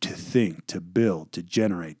move, to think, to build, to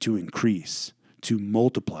generate, to increase, to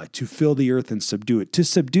multiply, to fill the earth and subdue it. To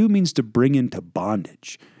subdue means to bring into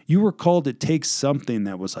bondage. You were called to take something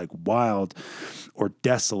that was wild or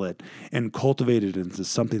desolate and cultivate it into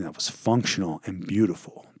something that was functional and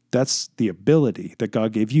beautiful. That's the ability that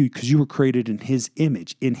God gave you because you were created in his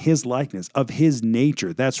image, in his likeness, of his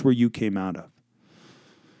nature. That's where you came out of.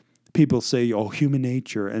 People say, oh, human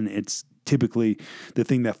nature, and it's typically the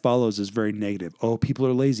thing that follows is very negative. Oh, people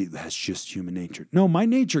are lazy. That's just human nature. No, my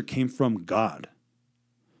nature came from God.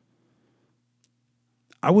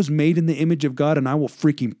 I was made in the image of God, and I will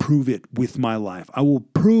freaking prove it with my life. I will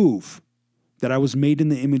prove that I was made in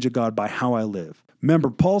the image of God by how I live. Remember,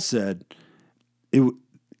 Paul said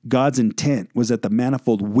God's intent was that the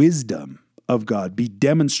manifold wisdom of God be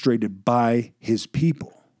demonstrated by his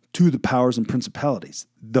people to the powers and principalities.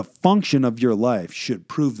 The function of your life should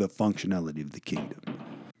prove the functionality of the kingdom.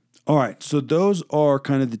 All right, so those are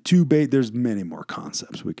kind of the two there's many more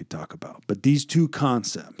concepts we could talk about, but these two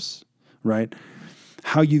concepts, right?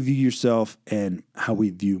 How you view yourself and how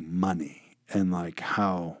we view money, and like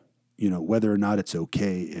how, whether or not it's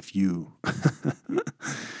okay if you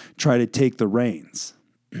try to take the reins.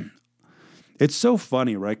 It's so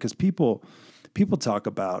funny, right? Because people talk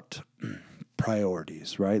about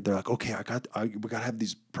priorities, right? They're like, okay, we got to have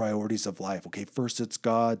these priorities of life. Okay, first it's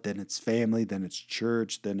God, then it's family, then it's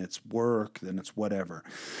church, then it's work, then it's whatever.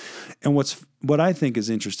 And what I think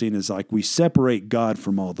is interesting is like we separate God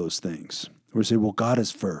from all those things. We say, well, God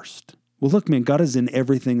is first. Well, look, man, God is in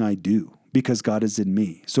everything I do because God is in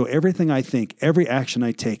me. So everything I think, every action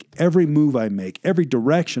I take, every move I make, every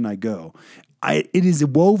direction I go, it is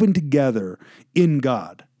woven together in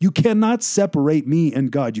God. You cannot separate me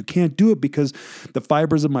and God. You can't do it because the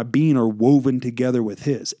fibers of my being are woven together with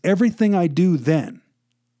His. Everything I do then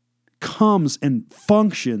comes and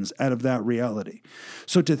functions out of that reality.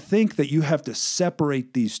 So to think that you have to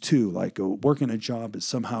separate these two, like working a job is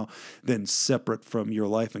somehow then separate from your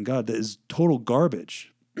life and God, that is total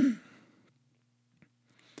garbage.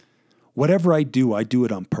 Whatever I do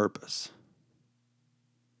it on purpose.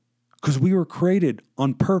 Because we were created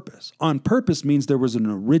on purpose. On purpose means there was an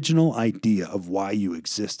original idea of why you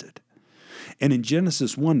existed. And in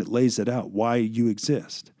Genesis 1, it lays it out, why you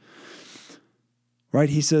exist. Right?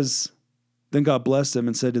 He says, then God blessed them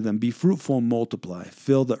and said to them, be fruitful and multiply,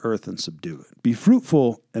 fill the earth and subdue it. Be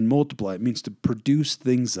fruitful and multiply. It means to produce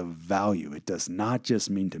things of value. It does not just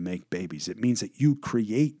mean to make babies. It means that you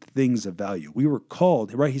create things of value. We were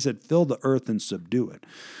called, right? He said, fill the earth and subdue it.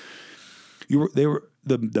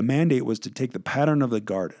 The mandate was to take the pattern of the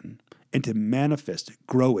garden and to manifest it,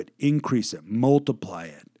 grow it, increase it, multiply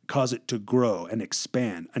it, cause it to grow and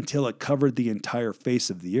expand until it covered the entire face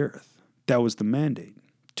of the earth. That was the mandate,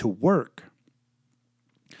 to work.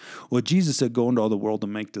 Well, Jesus said, go into all the world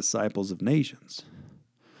and make disciples of nations.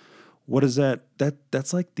 What is that?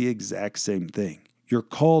 That's like the exact same thing. You're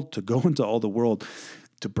called to go into all the world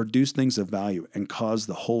to produce things of value and cause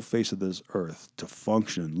the whole face of this earth to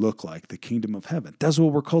function and look like the kingdom of heaven. That's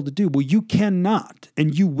what we're called to do. Well, you cannot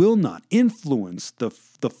and you will not influence the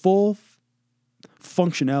full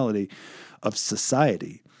functionality of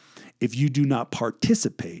society if you do not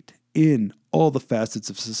participate in all the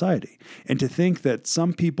facets of society. And to think that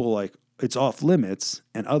some people like it's off limits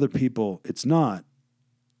and other people it's not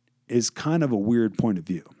is kind of a weird point of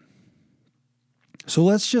view. So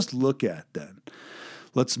let's just look at that.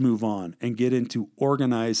 Let's move on and get into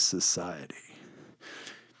organized society.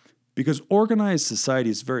 Because organized society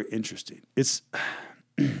is very interesting.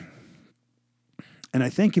 And I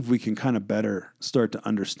think if we can kind of better start to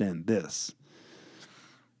understand this,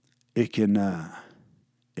 it can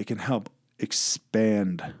help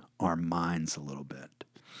expand our minds a little bit.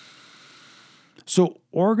 So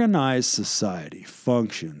organized society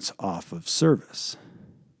functions off of service.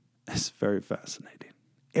 It's very fascinating.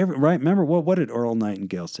 Right? Remember what did Earl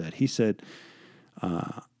Nightingale said? He said,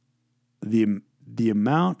 the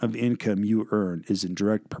amount of income you earn is in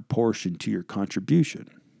direct proportion to your contribution.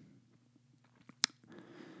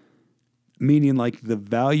 Meaning like the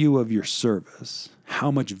value of your service,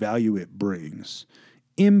 how much value it brings,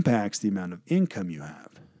 impacts the amount of income you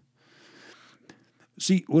have.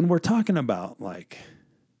 See, when we're talking about like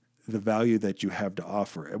the value that you have to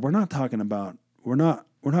offer, we're not talking about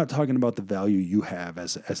the value you have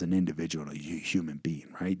as an individual, a human being,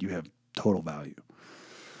 right? You have total value.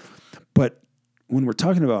 But when we're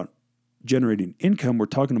talking about generating income, we're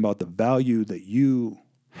talking about the value that you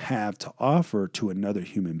have to offer to another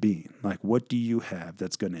human being. Like, what do you have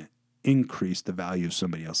that's going to increase the value of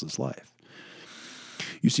somebody else's life?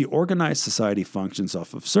 You see, organized society functions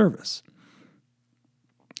off of service.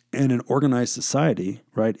 And an organized society,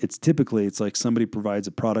 right, it's like somebody provides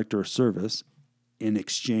a product or a service in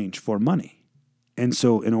exchange for money. And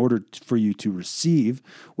so in order for you to receive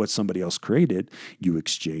what somebody else created, you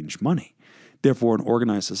exchange money. Therefore, in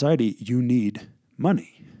organized society, you need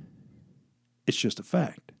money. It's just a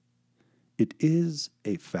fact. It is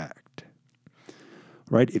a fact,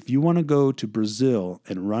 right? If you want to go to Brazil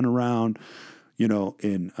and run around,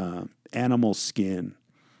 in animal skin,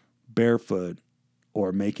 barefoot,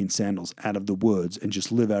 or making sandals out of the woods and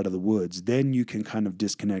just live out of the woods, then you can kind of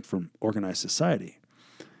disconnect from organized society.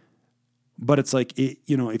 But it's like,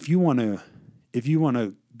 if you want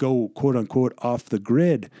to go quote unquote off the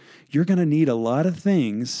grid, you're going to need a lot of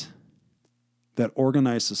things that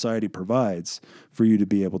organized society provides for you to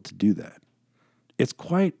be able to do that. It's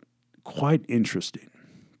quite interesting.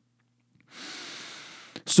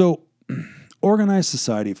 So Organized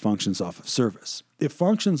society functions off of service. It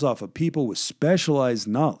functions off of people with specialized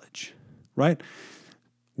knowledge, right?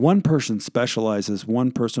 One person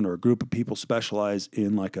or a group of people specialize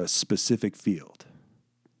in like a specific field.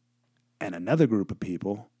 And another group of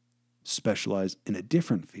people specialize in a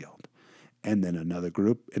different field. And then another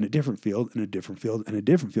group in a different field, and a different field, and a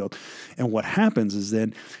different field. And what happens is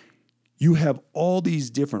then you have all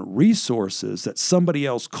these different resources that somebody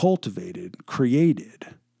else cultivated, created,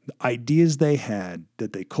 the ideas they had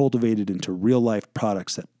that they cultivated into real life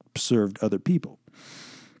products that served other people.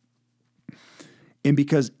 And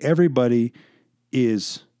because everybody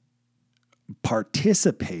is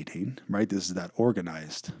participating, right? This is that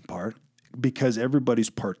organized part. Because everybody's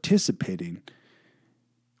participating,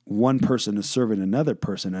 one person is serving another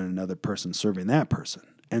person and another person serving that person.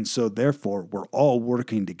 And so therefore, we're all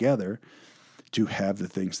working together to have the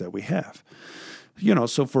things that we have.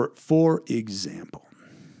 So for example,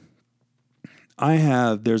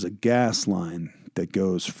 there's a gas line that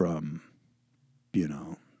goes from,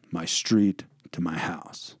 my street to my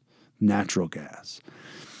house, natural gas.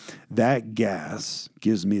 That gas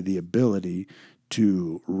gives me the ability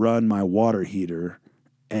to run my water heater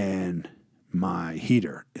and my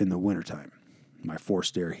heater in the wintertime, my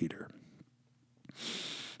forced air heater.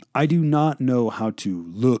 I do not know how to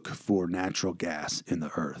look for natural gas in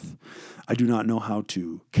the earth. I do not know how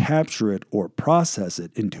to capture it or process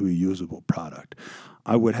it into a usable product.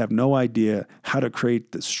 I would have no idea how to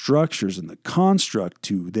create the structures and the construct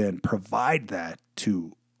to then provide that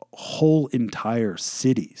to whole entire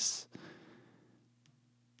cities.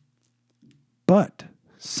 But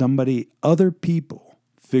other people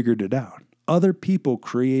figured it out. Other people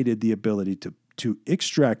created the ability to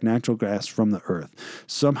extract natural gas from the earth,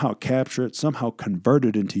 somehow capture it, somehow convert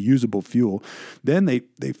it into usable fuel. Then they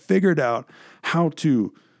figured out how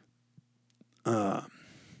to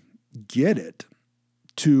get it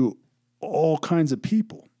to all kinds of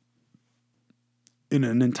people in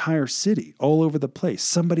an entire city, all over the place.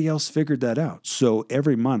 Somebody else figured that out. So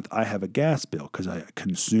every month I have a gas bill because I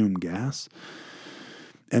consume gas,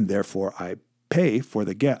 and therefore I pay for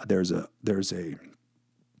the gas.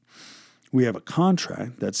 We have a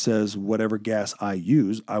contract that says whatever gas I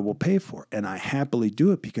use, I will pay for. And I happily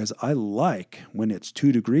do it because I like when it's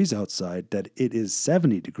 2 degrees outside that it is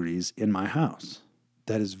 70 degrees in my house.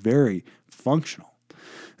 That is very functional.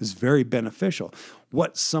 It's very beneficial.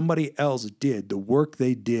 What somebody else did, the work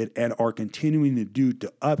they did and are continuing to do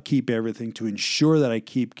to upkeep everything, to ensure that I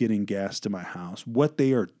keep getting gas to my house, what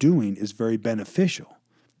they are doing is very beneficial.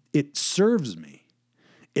 It serves me.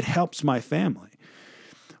 It helps my family.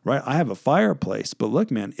 Right, I have a fireplace, but look,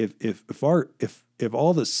 man, if all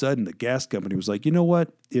of a sudden the gas company was like, you know what,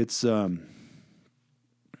 it's not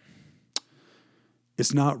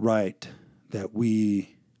right that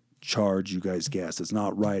we charge you guys gas. It's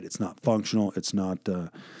not right. It's not functional. It's not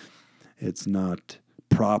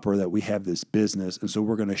proper that we have this business, and so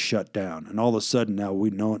we're going to shut down. And all of a sudden now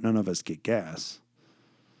none of us get gas.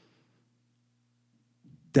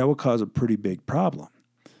 That would cause a pretty big problem.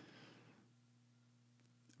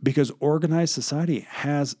 Because organized society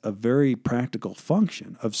has a very practical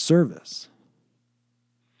function of service.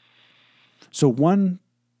 So one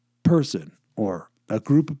person or a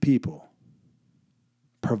group of people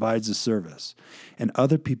provides a service, and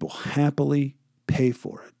other people happily pay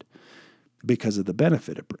for it because of the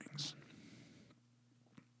benefit it brings.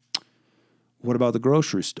 What about the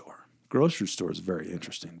grocery store? Grocery store is very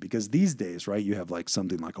interesting because these days, right, you have like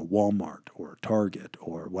something like a Walmart or a Target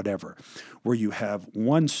or whatever, where you have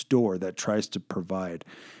one store that tries to provide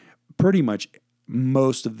pretty much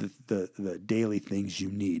most of the daily things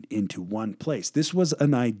you need into one place. This was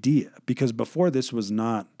an idea because before this was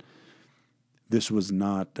not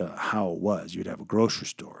how it was. You'd have a grocery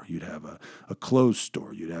store, you'd have a clothes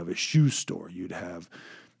store, you'd have a shoe store, you'd have,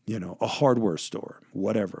 a hardware store,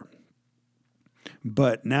 whatever.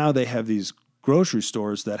 But now they have these grocery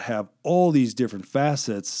stores that have all these different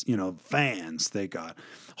facets, fans, they got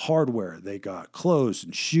hardware, they got clothes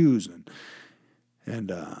and shoes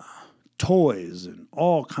and toys and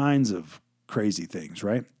all kinds of crazy things,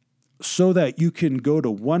 right? So that you can go to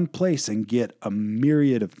one place and get a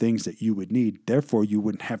myriad of things that you would need. Therefore, you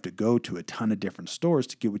wouldn't have to go to a ton of different stores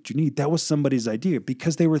to get what you need. That was somebody's idea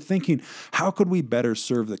because they were thinking, how could we better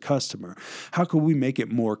serve the customer? How could we make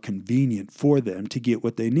it more convenient for them to get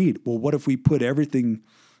what they need? Well, what if we put everything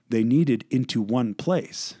they needed into one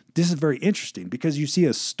place? This is very interesting because you see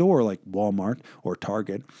a store like Walmart or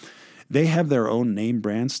Target, they have their own name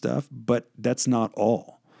brand stuff, but that's not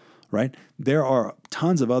all. Right? There are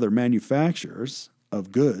tons of other manufacturers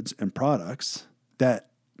of goods and products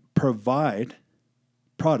that provide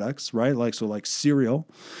products, right? Like cereal,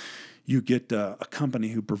 you get a company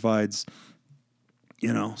who provides,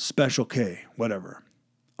 Special K, whatever.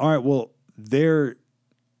 All right, well, they're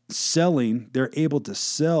able to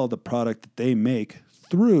sell the product that they make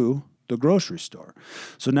through the grocery store.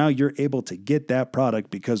 So now you're able to get that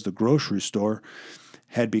product because the grocery store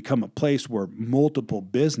had become a place where multiple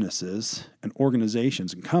businesses and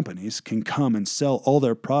organizations and companies can come and sell all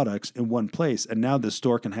their products in one place. And now the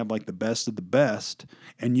store can have like the best of the best,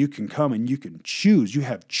 and you can come and you can choose. You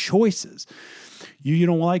have choices. You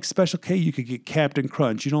don't like Special K, you could get Captain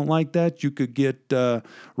Crunch. You don't like that, you could get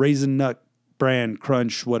Raisin Nut brand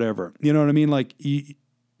Crunch, whatever. You know what I mean? Like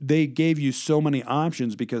they gave you so many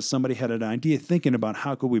options because somebody had an idea thinking about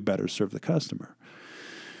how could we better serve the customer.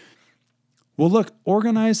 Well, look,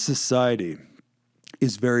 organized society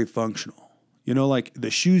is very functional. Like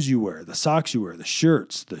the shoes you wear, the socks you wear, the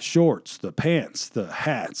shirts, the shorts, the pants, the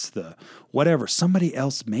hats, the whatever. Somebody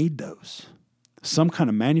else made those. Some kind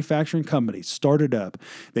of manufacturing company started up.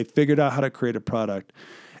 They figured out how to create a product,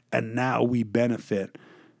 and now we benefit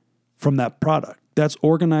from that product. That's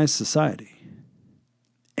organized society.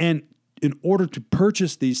 And in order to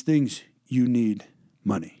purchase these things, you need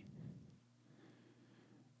money.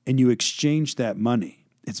 And you exchange that money.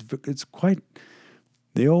 It's quite,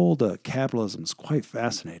 the old capitalism is quite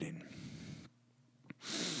fascinating.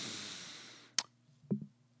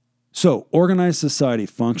 So, organized society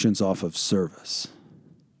functions off of service.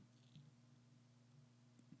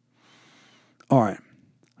 All right.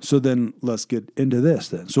 So then let's get into this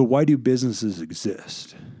then. So why do businesses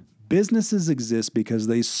exist? Businesses exist because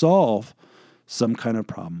they solve some kind of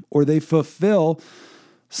problem or they fulfill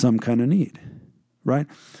some kind of need, right?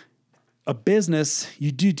 A business,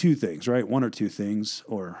 you do two things, right? One or two things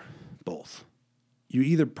or both. You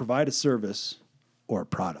either provide a service or a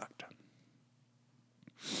product.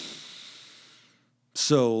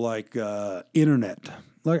 So like internet,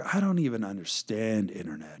 like I don't even understand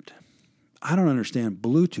internet. I don't understand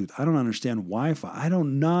Bluetooth. I don't understand Wi-Fi. I do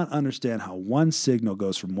not understand how one signal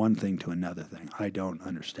goes from one thing to another thing. I don't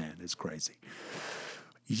understand. It's crazy.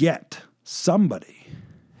 Yet, somebody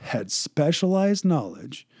had specialized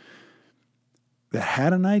knowledge that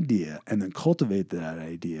had an idea and then cultivated that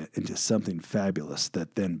idea into something fabulous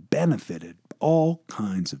that then benefited all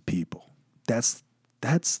kinds of people. That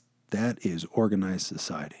is organized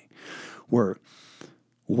society, where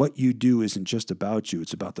what you do isn't just about you,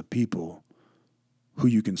 it's about the people who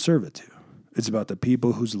you can serve it to. It's about the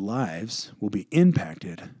people whose lives will be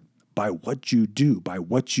impacted by what you do, by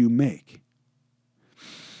what you make.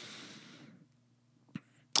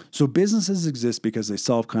 So businesses exist because they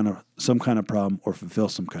solve some kind of problem or fulfill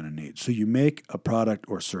some kind of need. So you make a product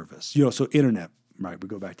or service. So internet, right? We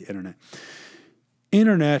go back to internet.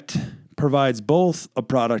 Internet provides both a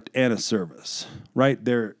product and a service, right?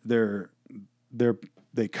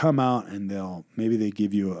 They come out and maybe they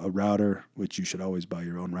give you a router, which you should always buy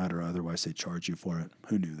your own router, otherwise they charge you for it.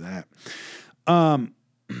 Who knew that?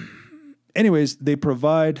 Anyways, they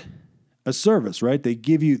provide a service, right? They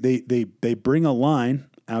give you, they bring a line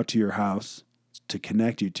out to your house to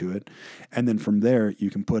connect you to it. And then from there, you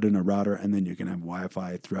can put in a router and then you can have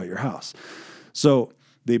Wi-Fi throughout your house. So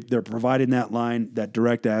they're providing that line, that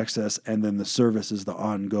direct access, and then the service is the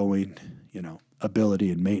ongoing, ability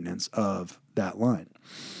and maintenance of that line.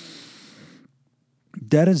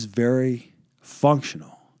 That is very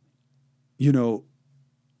functional.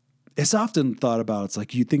 It's often thought about, it's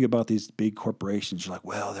like you think about these big corporations, you're like,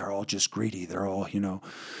 well, they're all just greedy. They're all,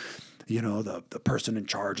 the person in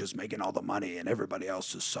charge is making all the money and everybody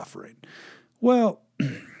else is suffering. Well,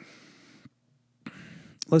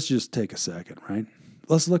 let's just take a second, right?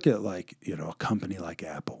 Let's look at a company like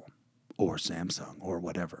Apple or Samsung or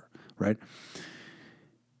whatever, right?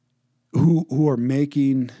 Who are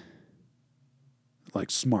making like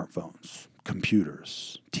smartphones,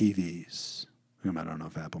 computers, TVs. I don't know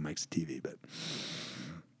if Apple makes a TV, but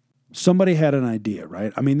somebody had an idea,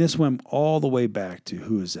 right? I mean, this went all the way back to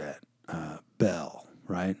who is that? Bell,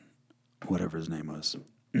 right? Whatever his name was,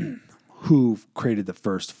 who created the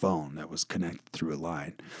first phone that was connected through a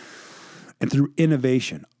line. And through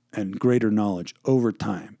innovation and greater knowledge over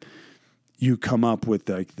time, you come up with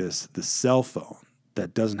the cell phone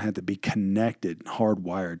that doesn't have to be connected,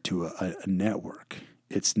 hardwired to a network.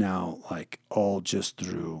 It's now all just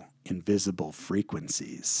through invisible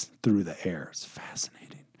frequencies through the air. It's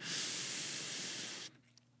fascinating.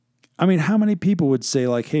 I mean, how many people would say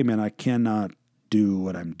hey man, I cannot do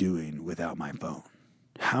what I'm doing without my phone?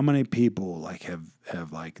 How many people have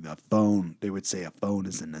the phone? They would say a phone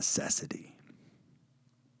is a necessity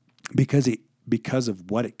because of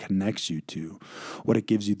what it connects you to, what it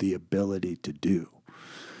gives you the ability to do.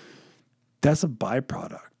 That's a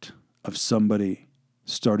byproduct of somebody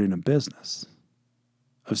starting a business,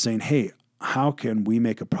 of saying, hey, how can we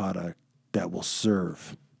make a product that will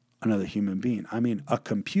serve another human being? I mean, a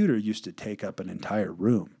computer used to take up an entire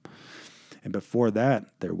room. And before that,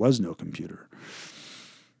 there was no computer.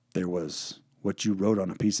 There was what you wrote on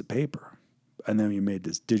a piece of paper. And then you made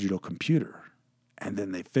this digital computer. And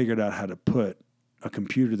then they figured out how to put a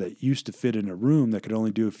computer that used to fit in a room that could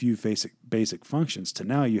only do a few basic functions to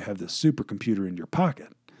now you have this supercomputer in your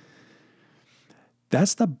pocket.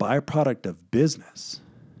 That's the byproduct of business,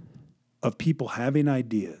 of people having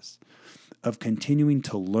ideas, of continuing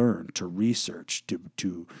to learn, to research,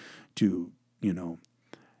 to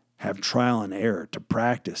have trial and error, to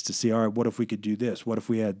practice, to see, all right, what if we could do this? What if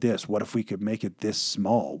we had this? What if we could make it this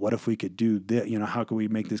small? What if we could do this? How can we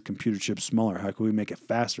make this computer chip smaller? How can we make it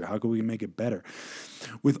faster? How can we make it better?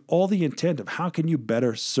 With all the intent of how can you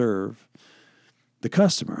better serve the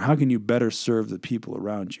customer? How can you better serve the people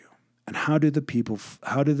around you? And how do the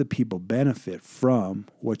people benefit from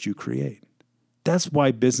what you create? That's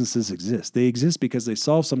why businesses exist. They exist because they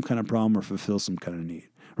solve some kind of problem or fulfill some kind of need.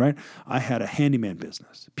 Right? I had a handyman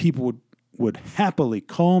business. People would happily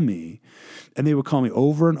call me, and they would call me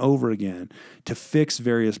over and over again to fix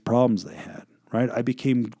various problems they had. Right? I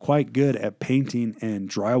became quite good at painting and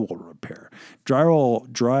drywall repair.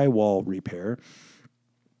 Drywall repair,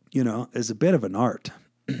 is a bit of an art.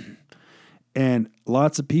 And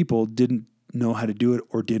lots of people didn't know how to do it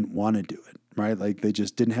or didn't want to do it. Right? Like they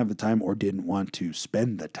just didn't have the time or didn't want to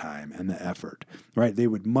spend the time and the effort. Right? They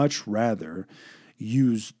would much rather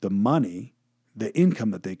use the money, the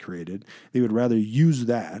income that they created, they would rather use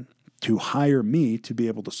that to hire me to be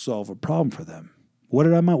able to solve a problem for them. What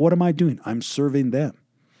am I doing? I'm serving them.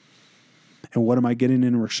 And what am I getting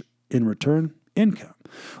in return? Income,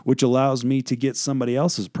 which allows me to get somebody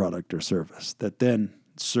else's product or service that then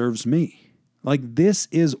serves me. Like this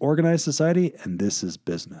is organized society and this is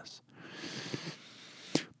business.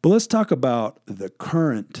 But let's talk about the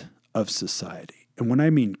current of society. And when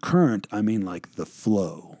I mean current, I mean like the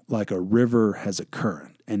flow, like a river has a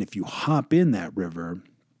current. And if you hop in that river,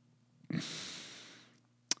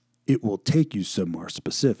 it will take you somewhere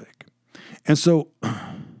specific. And so,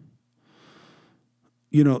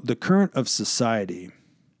 the current of society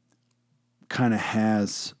kind of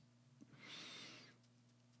has,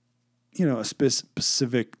 a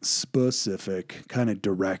specific kind of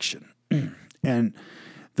direction. And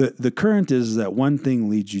the current is that one thing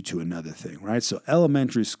leads you to another thing, right? So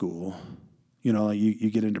elementary school, you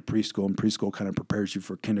get into preschool, and preschool kind of prepares you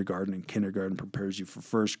for kindergarten, and kindergarten prepares you for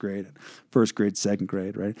first grade, second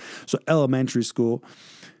grade, right? So elementary school,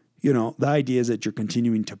 the idea is that you're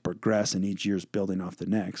continuing to progress and each year is building off the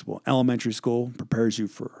next. Well, elementary school prepares you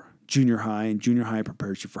for junior high, and junior high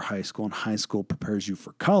prepares you for high school, and high school prepares you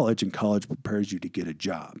for college, and college prepares you to get a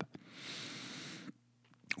job.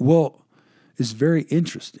 Well, it's very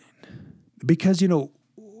interesting because,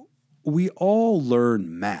 we all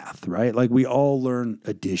learn math, right? Like we all learn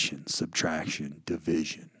addition, subtraction,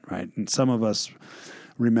 division, right? And some of us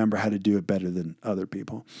remember how to do it better than other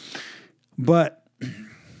people. But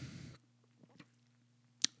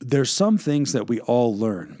there's some things that we all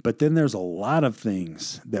learn, but then there's a lot of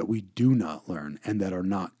things that we do not learn and that are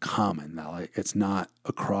not common. Now, like it's not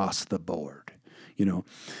across the board.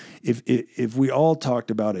 If we all talked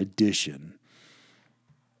about addition,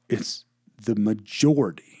 it's the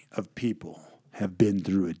majority of people have been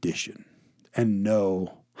through addition and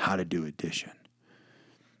know how to do addition.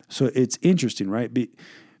 So it's interesting, right?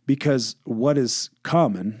 Because what is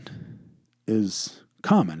common is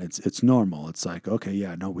common. It's normal. It's like, okay,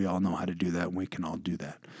 yeah, no, we all know how to do that and we can all do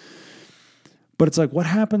that. But it's like, what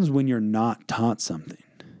happens when you're not taught something?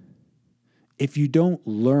 If you don't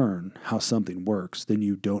learn how something works, then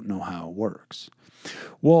you don't know how it works.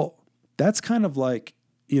 Well, that's kind of like,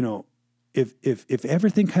 if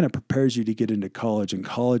everything kind of prepares you to get into college and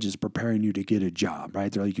college is preparing you to get a job, right?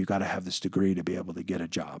 They're like, you got to have this degree to be able to get a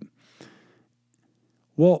job.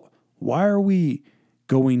 Well, why are we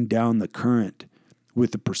going down the current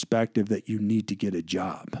with the perspective that you need to get a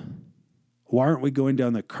job? Why aren't we going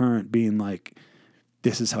down the current being like,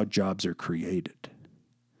 this is how jobs are created?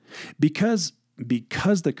 Because the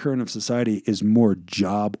current of society is more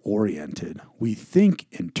job oriented, we think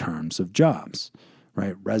in terms of jobs.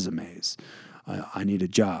 Right? Resumes. I need a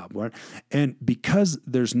job. Right? And because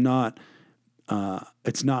there's not,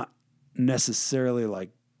 it's not necessarily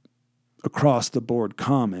like across the board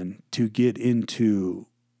common to get into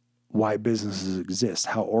why businesses exist,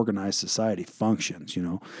 how organized society functions,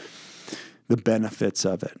 the benefits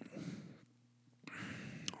of it.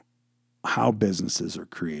 how businesses are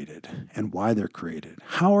created and why they're created.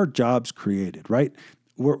 How are jobs created, right?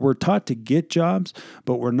 We're taught to get jobs,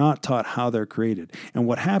 but we're not taught how they're created. And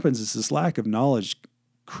what happens is this lack of knowledge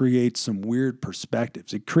creates some weird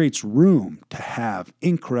perspectives. It creates room to have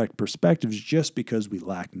incorrect perspectives just because we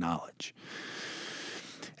lack knowledge.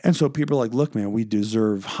 And so people are like, look, man, we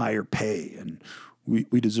deserve higher pay and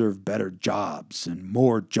we deserve better jobs and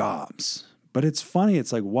more jobs. But it's funny.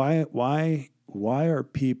 It's like, why are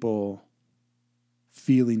people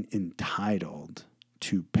feeling entitled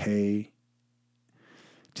to pay,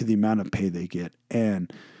 to the amount of pay they get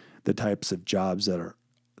and the types of jobs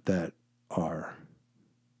that are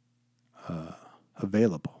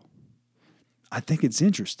available? I think it's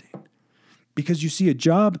interesting because you see, a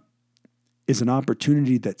job is an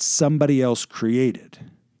opportunity that somebody else created.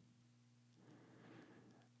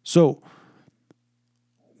 So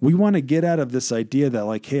we want to get out of this idea that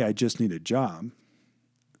like, hey, I just need a job,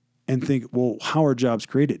 and think, well, how are jobs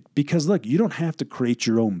created? Because look, you don't have to create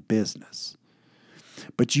your own business,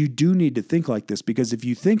 but you do need to think like this, because if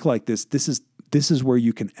you think like this, this is where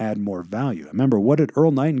you can add more value. Remember, what did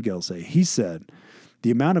Earl Nightingale say? He said,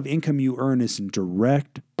 the amount of income you earn is in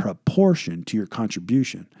direct proportion to your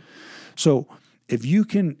contribution. So if you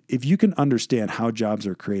can understand how jobs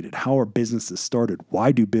are created, how are businesses started,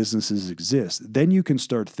 why do businesses exist, then you can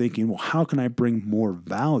start thinking, well, how can I bring more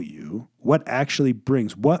value? What actually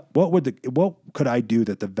brings, what could I do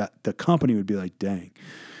that the company would be like, dang,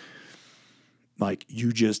 like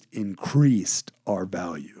you just increased our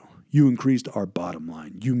value. You increased our bottom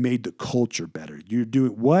line. You made the culture better. You're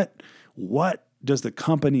doing what does the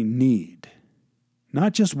company need?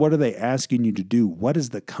 Not just what are they asking you to do, what does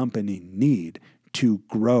the company need to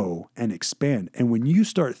grow and expand? And when you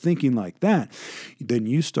start thinking like that, then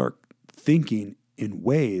you start thinking in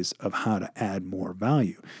ways of how to add more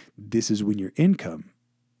value. This is when your income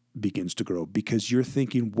begins to grow, because you're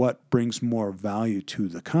thinking what brings more value to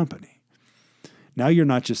the company. Now you're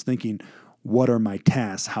not just thinking, what are my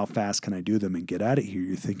tasks? How fast can I do them and get out of here?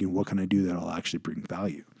 You're thinking, what can I do that'll actually bring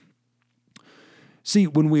value? See,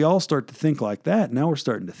 when we all start to think like that, now we're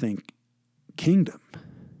starting to think kingdom.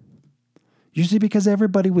 Usually because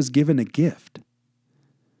everybody was given a gift.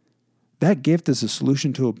 That gift is a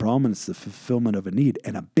solution to a problem, and it's the fulfillment of a need.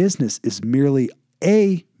 And a business is merely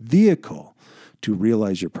a vehicle to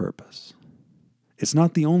realize your purpose. It's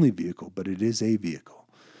not the only vehicle, but it is a vehicle.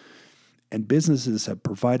 And businesses have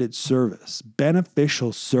provided service,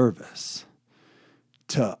 beneficial service,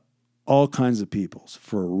 to all kinds of peoples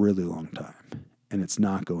for a really long time. And it's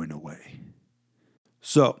not going away.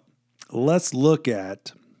 So let's look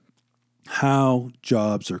at how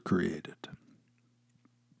jobs are created.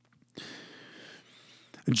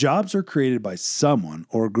 Jobs are created by someone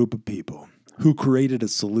or a group of people who created a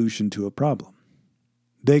solution to a problem.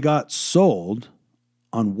 They got sold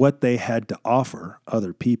on what they had to offer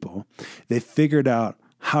other people. They figured out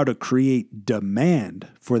how to create demand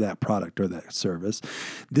for that product or that service.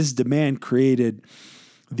 This demand created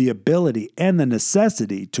the ability and the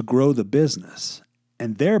necessity to grow the business.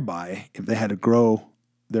 And thereby, if they had to grow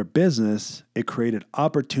their business, it created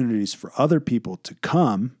opportunities for other people to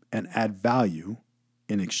come and add value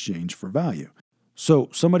in exchange for value. So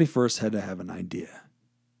somebody first had to have an idea,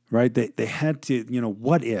 right? They had to,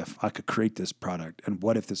 what if I could create this product, and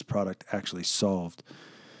what if this product actually solved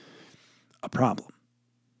a problem?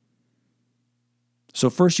 So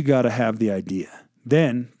first you got to have the idea.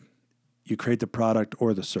 Then you create the product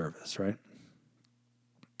or the service, right?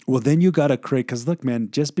 Well, then you got to create, because look, man,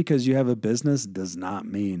 just because you have a business does not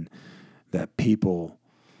mean that people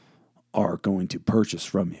are going to purchase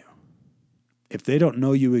from you. If they don't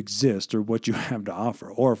know you exist or what you have to offer,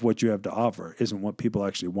 or if what you have to offer isn't what people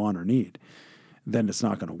actually want or need, then it's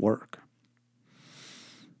not going to work.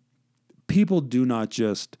 People do not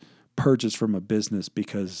just purchase from a business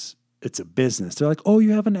because it's a business. They're like, oh,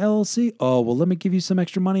 you have an LLC? Oh, well, let me give you some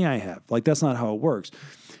extra money I have. Like, that's not how it works.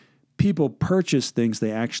 People purchase things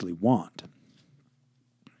they actually want.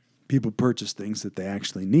 People purchase things that they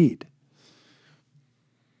actually need.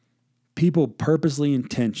 People purposely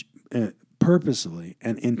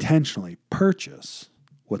and intentionally purchase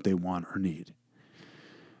what they want or need.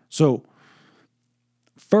 So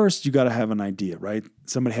first, you got to have an idea, right?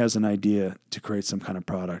 Somebody has an idea to create some kind of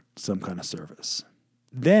product, some kind of service.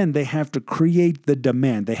 Then they have to create the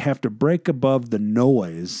demand. They have to break above the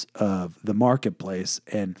noise of the marketplace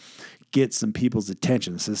and get some people's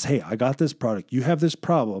attention. It says, hey, I got this product. You have this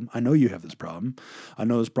problem. I know you have this problem. I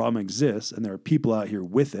know this problem exists, and there are people out here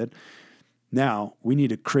with it. Now, we need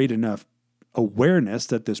to create enough awareness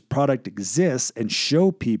that this product exists and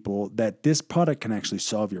show people that this product can actually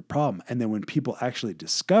solve your problem. And then when people actually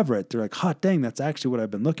discover it, they're like, hot dang, that's actually what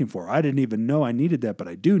I've been looking for. I didn't even know I needed that, but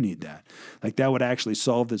I do need that. Like that would actually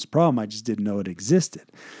solve this problem. I just didn't know it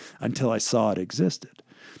existed until I saw it existed.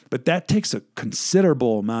 But that takes a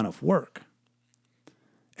considerable amount of work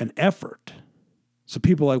and effort. So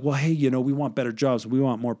people are like, well, hey, we want better jobs. We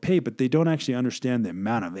want more pay, but they don't actually understand the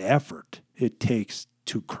amount of effort it takes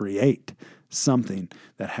to create something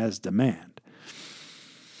that has demand.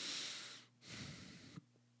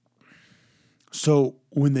 So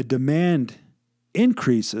when the demand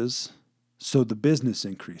increases, so the business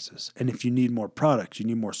increases. And if you need more products, you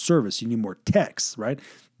need more service, you need more techs, right?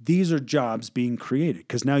 These are jobs being created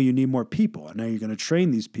because now you need more people. And now you're going to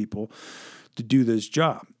train these people to do this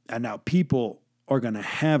job. And now people are going to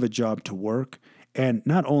have a job to work. And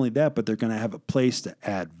not only that, but they're going to have a place to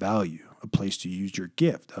add value, a place to use your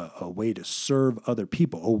gift, a way to serve other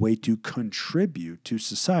people, a way to contribute to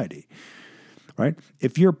society, right?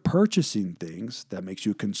 If you're purchasing things, that makes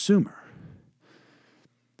you a consumer.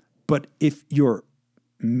 But if you're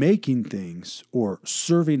making things or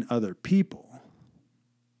serving other people,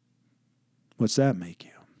 what's that make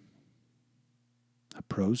you? A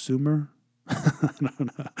prosumer?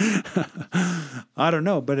 I don't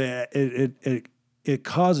know, but it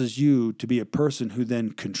causes you to be a person who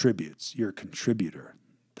then contributes. You're a contributor.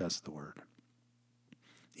 That's the word.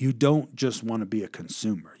 You don't just want to be a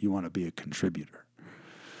consumer. You want to be a contributor.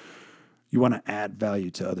 You want to add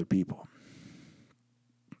value to other people.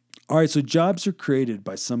 All right, so jobs are created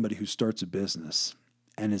by somebody who starts a business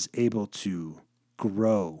and is able to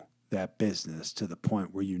grow that business to the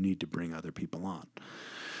point where you need to bring other people on.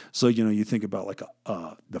 So, you think about like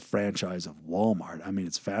the franchise of Walmart. I mean,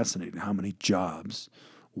 it's fascinating how many jobs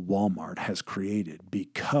Walmart has created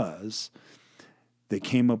because they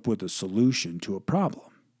came up with a solution to a problem.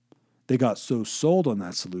 They got so sold on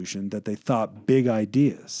that solution that they thought big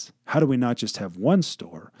ideas. How do we not just have one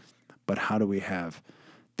store, but how do we have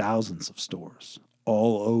thousands of stores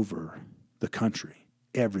all over the country,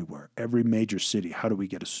 everywhere, every major city? How do we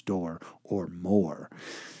get a store or more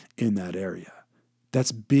in that area?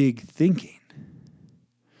 That's big thinking.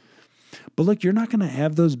 But look, you're not going to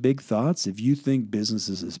have those big thoughts if you think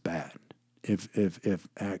businesses is bad. If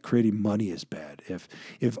creating money is bad.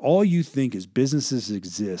 If all you think is businesses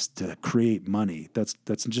exist to create money, that's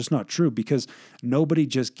just not true, because nobody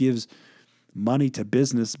just gives money to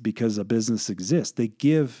business because a business exists. They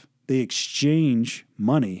exchange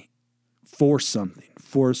money for something,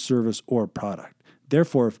 for a service or a product.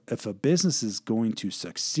 Therefore, if a business is going to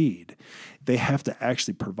succeed, they have to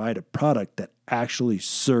actually provide a product that actually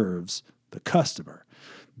serves the customer.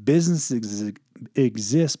 Businesses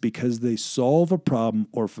exist because they solve a problem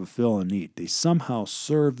or fulfill a need. They somehow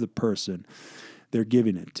serve the person they're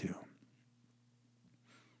giving it to.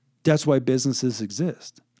 That's why businesses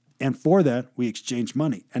exist. And for that, we exchange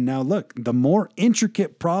money. And now look, the more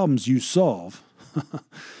intricate problems you solve,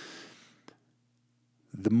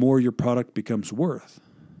 the more your product becomes worth.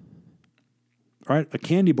 All right, a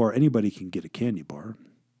candy bar, anybody can get a candy bar.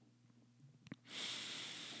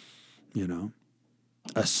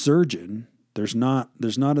 A surgeon, there's not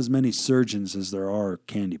as many surgeons as there are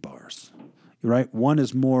candy bars. Right? One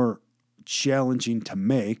is more challenging to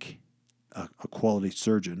make, a quality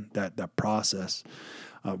surgeon, that process.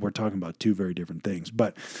 We're talking about two very different things.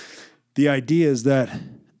 But the idea is that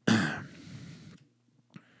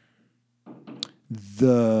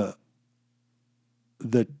the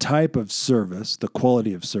type of service, the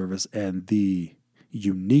quality of service, and the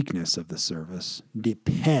uniqueness of the service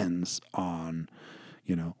depends on,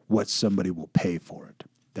 what somebody will pay for it.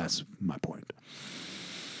 That's my point.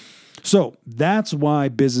 So that's why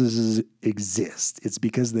businesses exist. It's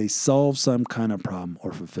because they solve some kind of problem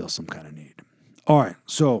or fulfill some kind of need. All right,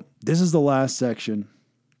 so this is the last section,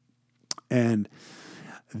 and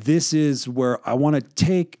this is where I want to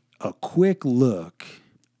take a quick look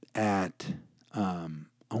at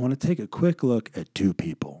two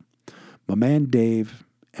people, my man Dave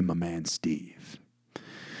and my man Steve.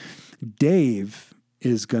 Dave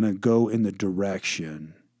is going to go in the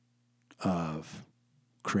direction of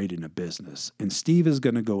creating a business, and Steve is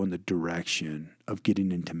going to go in the direction of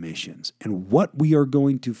getting into missions. And what we are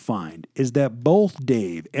going to find is that both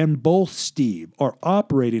Dave and both Steve are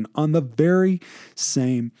operating on the very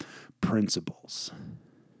same principles.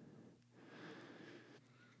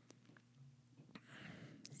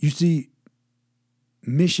 You see,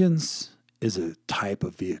 missions is a type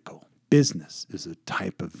of vehicle. Business is a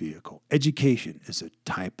type of vehicle. Education is a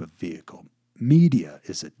type of vehicle. Media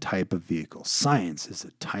is a type of vehicle. Science is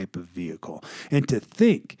a type of vehicle. And to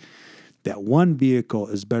think that one vehicle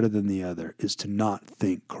is better than the other is to not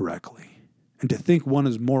think correctly. And to think one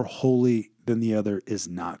is more holy than the other is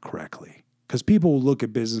not correctly. Because people will look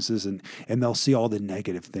at businesses and they'll see all the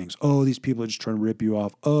negative things. Oh, these people are just trying to rip you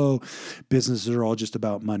off. Oh, businesses are all just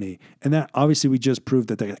about money. And that obviously we just proved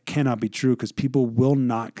that cannot be true, because people will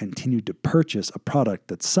not continue to purchase a product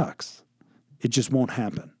that sucks. It just won't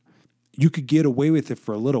happen. You could get away with it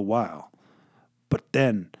for a little while, but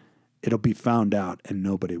then it'll be found out and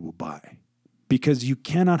nobody will buy. Because you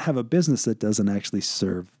cannot have a business that doesn't actually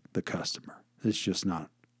serve the customer. It's just not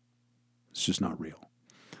real.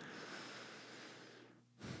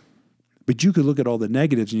 But you could look at all the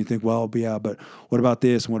negatives and you think, well, yeah, but what about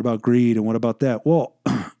this? And what about greed? And what about that? Well,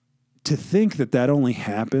 to think that only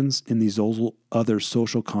happens in these other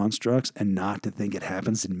social constructs and not to think it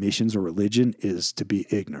happens in missions or religion is to be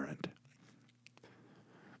ignorant.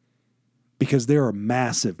 Because there are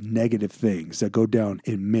massive negative things that go down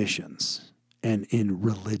in missions and in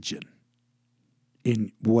religion,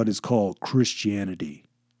 in what is called Christianity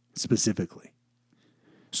specifically.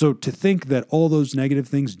 So to think that all those negative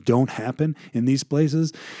things don't happen in these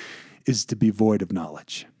places is to be void of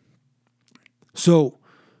knowledge. So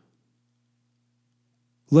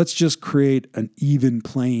let's just create an even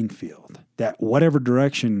playing field, that whatever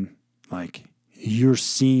direction, like, you're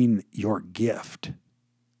seeing your gift,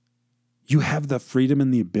 you have the freedom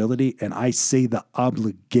and the ability, and I say the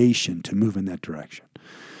obligation to move in that direction.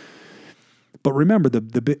 But remember,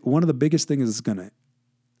 one of the biggest things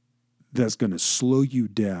that's going to slow you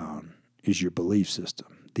down is your belief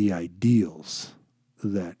system, the ideals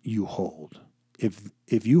that you hold.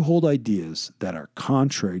 If you hold ideas that are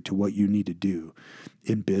contrary to what you need to do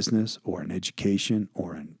in business or in education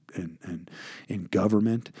or in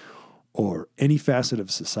government or any facet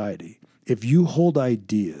of society, if you hold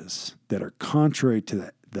ideas that are contrary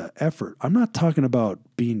to the effort, I'm not talking about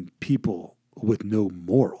being people with no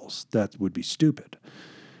morals. That would be stupid.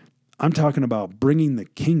 I'm talking about bringing the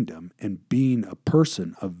kingdom and being a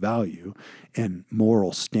person of value and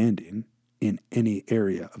moral standing in any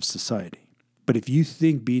area of society. But if you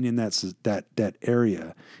think being in that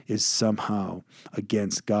area is somehow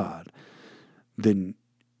against God, then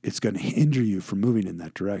it's going to hinder you from moving in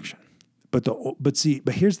that direction. But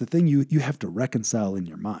here's the thing: you have to reconcile in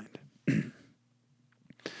your mind.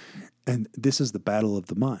 And this is the battle of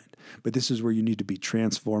the mind. But this is where you need to be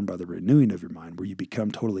transformed by the renewing of your mind, where you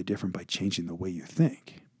become totally different by changing the way you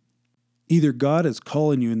think. Either God is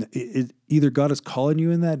calling you in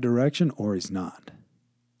that direction, or He's not.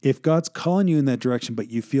 If God's calling you in that direction, but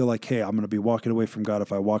you feel like, hey, I'm going to be walking away from God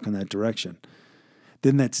if I walk in that direction,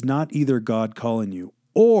 then that's not either God calling you,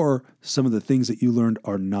 or some of the things that you learned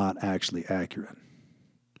are not actually accurate.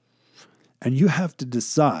 And you have to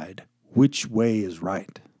decide which way is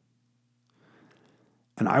right.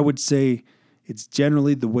 And I would say it's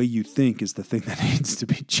generally the way you think is the thing that needs to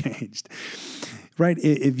be changed, right?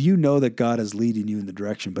 If you know that God is leading you in the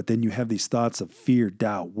direction, but then you have these thoughts of fear,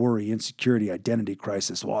 doubt, worry, insecurity, identity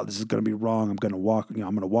crisis. Well, this is going to be wrong. I'm going to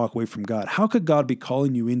walk away from God. How could God be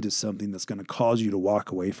calling you into something that's going to cause you to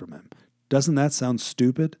walk away from Him? Doesn't that sound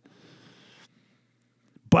stupid?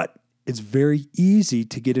 But it's very easy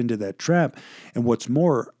to get into that trap. And what's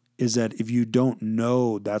more is that if you don't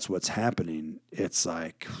know that's what's happening, it's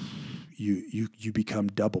like you become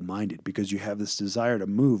double-minded, because you have this desire to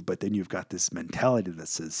move, but then you've got this mentality that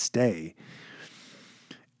says stay.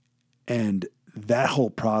 And that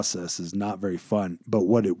whole process is not very fun. But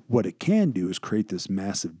what it can do is create this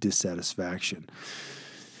massive dissatisfaction.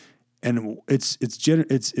 And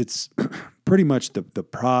it's pretty much the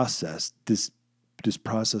process, this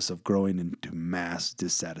process of growing into mass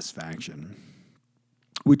dissatisfaction,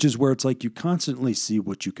 which is where it's like you constantly see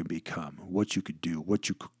what you can become, what you could do, what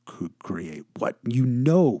you could create, what you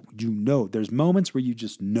know. There's moments where you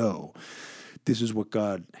just know this is what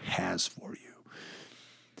God has for you.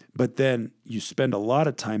 But then you spend a lot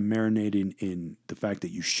of time marinating in the fact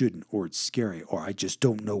that you shouldn't, or it's scary, or I just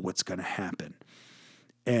don't know what's going to happen.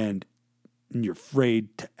 And you're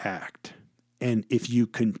afraid to act. And if you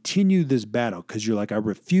continue this battle, because you're like, I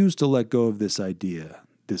refuse to let go of this idea,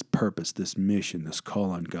 this purpose, this mission, this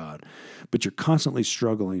call on God, but you're constantly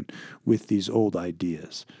struggling with these old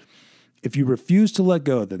ideas. If you refuse to let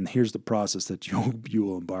go, then here's the process that you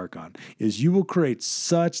will embark on: is you will create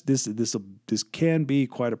such this can be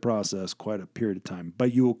quite a process, quite a period of time,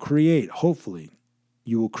 but you will create, hopefully,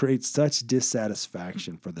 you will create such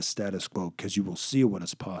dissatisfaction for the status quo, because you will see what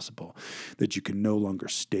is possible, that you can no longer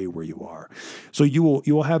stay where you are. So you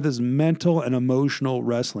will have this mental and emotional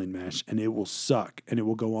wrestling match, and it will suck, and it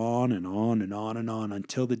will go on and on and on and on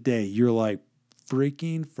until the day you're like,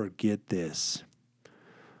 freaking forget this.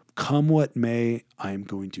 come what may, I am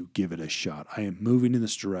going to give it a shot. I am moving in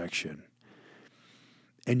this direction.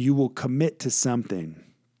 And you will commit to something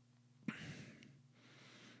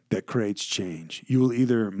that creates change. You will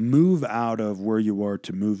either move out of where you are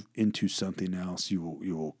to move into something else. You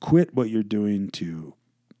will quit what you're doing to,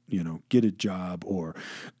 get a job or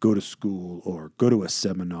go to school or go to a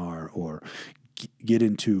seminar or get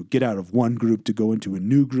out of one group to go into a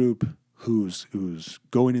new group who's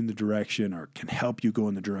going in the direction or can help you go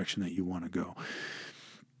in the direction that you want to go.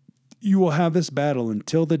 You will have this battle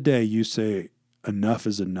until the day you say, enough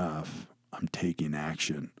is enough. I'm taking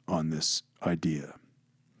action on this idea.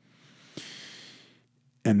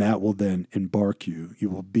 And that will then embark you. You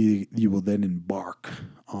will then embark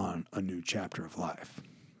on a new chapter of life.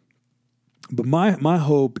 But my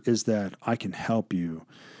hope is that I can help you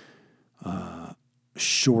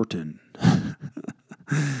shorten.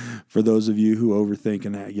 For those of you who overthink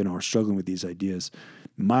and are struggling with these ideas,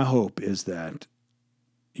 my hope is that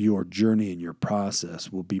your journey and your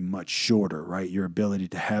process will be much shorter, right? Your ability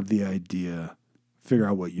to have the idea, figure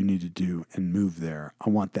out what you need to do, and move there. I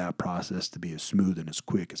want that process to be as smooth and as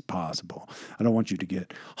quick as possible. I don't want you to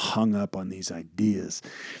get hung up on these ideas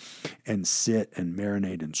and sit and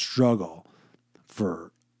marinate and struggle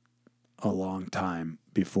for a long time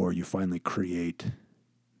before you finally create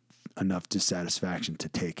enough dissatisfaction to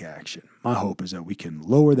take action. My hope is that we can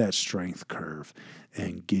lower that strength curve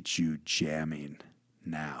and get you jamming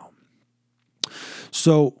now.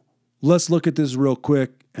 So let's look at this real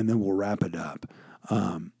quick and then we'll wrap it up.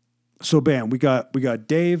 So bam, we got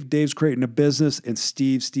Dave. Dave's creating a business, and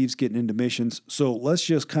Steve's getting into missions. So let's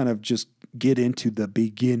just kind of just get into the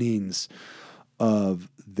beginnings of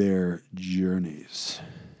their journeys.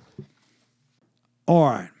 All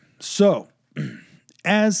right. So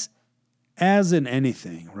as in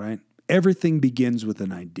anything, right? Everything begins with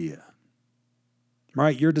an idea.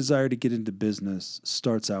 Right? Your desire to get into business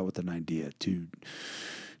starts out with an idea to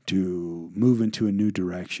move into a new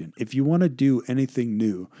direction. If you want to do anything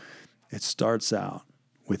new, it starts out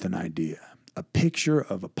with an idea, a picture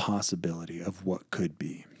of a possibility of what could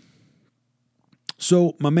be.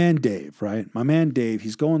 So my man Dave, right? My man Dave,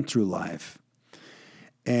 he's going through life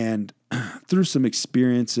and through some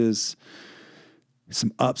experiences,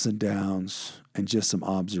 some ups and downs, and just some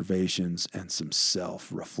observations and some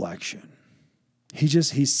self-reflection. He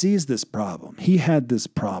sees this problem. He had this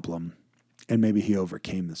problem, and maybe he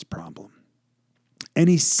overcame this problem. And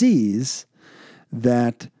he sees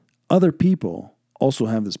that other people also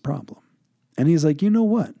have this problem. And he's like, you know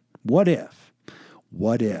what? What if?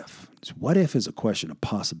 What if? What if is a question of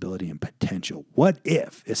possibility and potential. What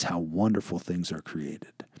if is how wonderful things are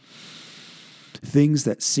created. Things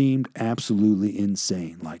that seemed absolutely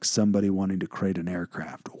insane, like somebody wanting to create an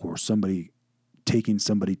aircraft or somebody taking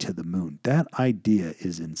somebody to the moon. That idea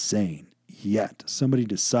is insane, yet somebody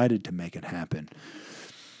decided to make it happen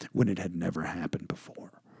when it had never happened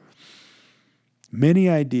before. Many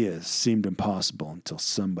ideas seemed impossible until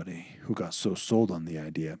somebody who got so sold on the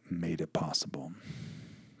idea made it possible.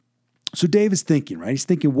 So Dave is thinking, right? He's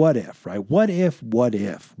thinking, what if, right? What if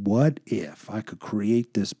I could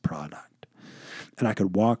create this product and I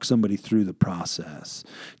could walk somebody through the process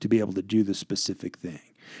to be able to do the specific thing?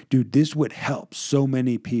 Dude, this would help so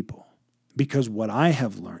many people because what I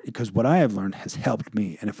have learned has helped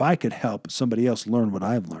me. And if I could help somebody else learn what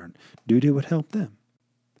I've learned, dude, it would help them.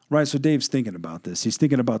 Right, so Dave's thinking about this. He's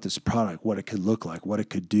thinking about this product, what it could look like, what it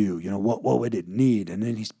could do, what would it need? And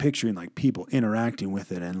then he's picturing like people interacting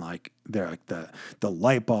with it and like they're like the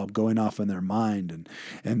light bulb going off in their mind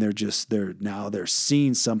and they're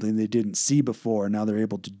seeing something they didn't see before, and now they're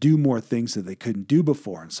able to do more things that they couldn't do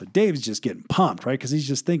before. And so Dave's just getting pumped, right? Because he's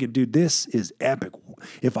just thinking, dude, this is epic.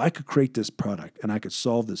 If I could create this product and I could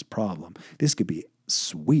solve this problem, this could be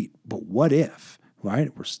sweet. But what if?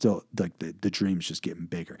 Right? We're still like the dream's just getting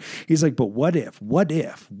bigger. He's like, but what if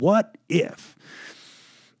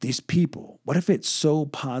these people, what if it so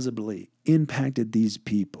positively impacted these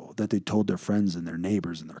people that they told their friends and their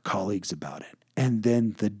neighbors and their colleagues about it? And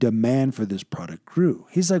then the demand for this product grew.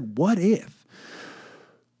 He's like, what if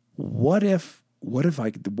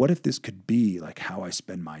this could be like how I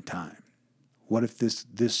spend my time? What if this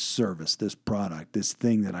service, this product, this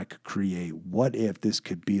thing that I could create, what if this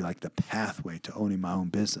could be like the pathway to owning my own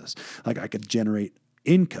business? Like I could generate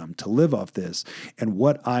income to live off this, and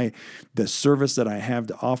the service that I have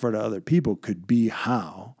to offer to other people could be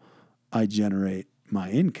how I generate my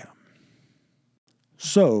income.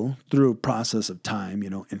 So through a process of time,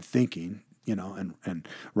 and thinking, and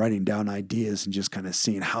writing down ideas and just kind of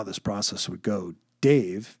seeing how this process would go,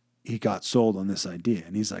 Dave, he got sold on this idea.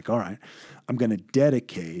 And he's like, all right, I'm going to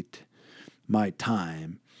dedicate my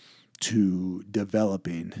time to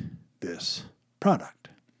developing this product.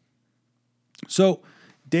 So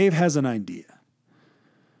Dave has an idea.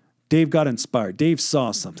 Dave got inspired. Dave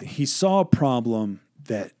saw something. He saw a problem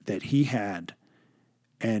that he had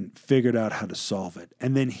and figured out how to solve it.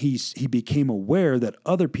 And then he became aware that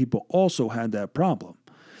other people also had that problem.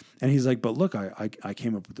 And he's like, but look, I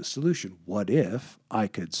came up with a solution. What if I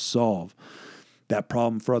could solve that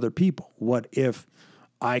problem for other people? What if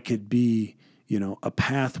I could be, a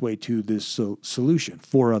pathway to this solution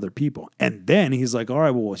for other people? And then he's like, all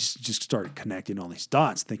right, well, he just started connecting all these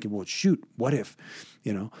dots, thinking, well, shoot, what if,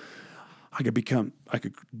 I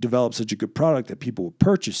could develop such a good product that people would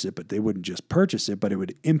purchase it, but they wouldn't just purchase it, but it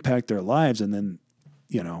would impact their lives. And then,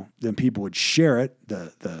 then people would share it.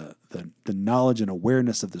 The knowledge and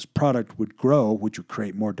awareness of this product would grow, which would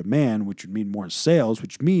create more demand, which would mean more sales,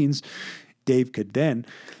 which means Dave could then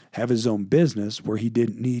have his own business where he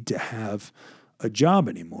didn't need to have a job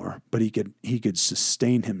anymore, but he could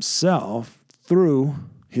sustain himself through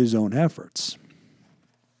his own efforts.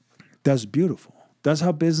 That's beautiful. That's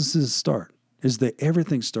how businesses start, is that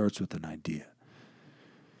everything starts with an idea.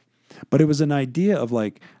 But it was an idea of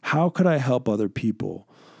like, how could I help other people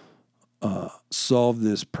solve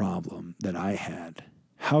this problem that I had?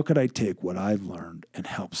 How could I take what I've learned and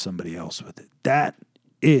help somebody else with it? That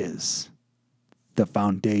is the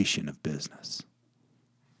foundation of business.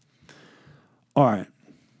 All right.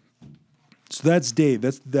 So that's Dave.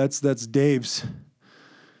 That's Dave's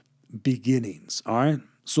beginnings. All right.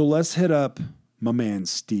 So let's hit up my man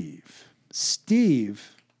Steve.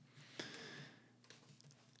 Steve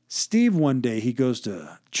one day, he goes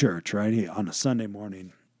to church, right? On a Sunday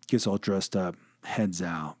morning, gets all dressed up, heads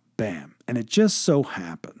out, bam. And it just so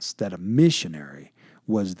happens that a missionary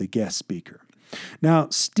was the guest speaker. Now,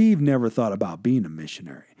 Steve never thought about being a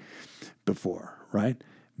missionary before, right?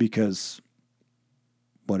 Because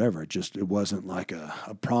whatever, it wasn't like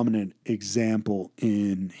a prominent example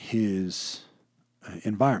in his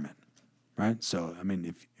environment. Right? So, I mean,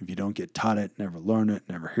 if you don't get taught it, never learn it,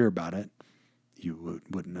 never hear about it, you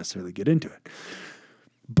wouldn't necessarily get into it.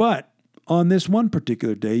 But on this one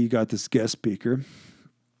particular day, you got this guest speaker,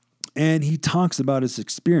 and he talks about his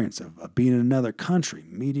experience of being in another country,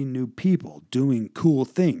 meeting new people, doing cool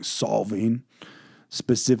things, solving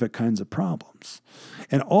specific kinds of problems.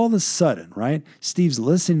 And all of a sudden, right, Steve's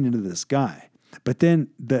listening to this guy. But then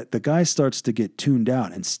the guy starts to get tuned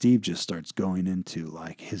out, and Steve just starts going into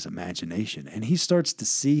like his imagination, and he starts to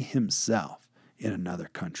see himself in another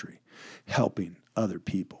country, helping other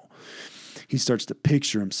people. He starts to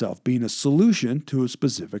picture himself being a solution to a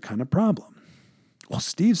specific kind of problem. Well,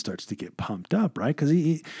 Steve starts to get pumped up, right? Because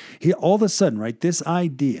he all of a sudden, right, this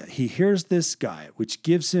idea, he hears this guy, which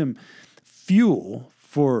gives him fuel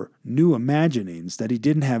for new imaginings that he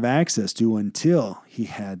didn't have access to until he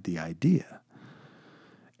had the idea.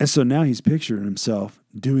 And so now he's picturing himself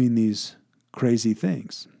doing these crazy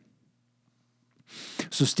things.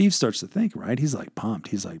 So Steve starts to think, right? He's like pumped.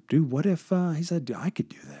 He's like, dude, what if, he said, I could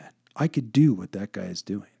do that. I could do what that guy is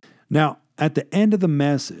doing. Now, at the end of the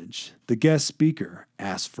message, the guest speaker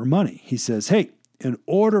asks for money. He says, hey, in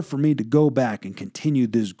order for me to go back and continue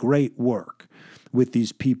this great work with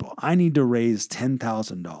these people, I need to raise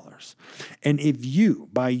 $10,000. And if you,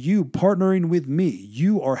 by you partnering with me,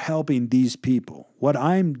 you are helping these people, what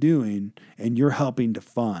I'm doing and you're helping to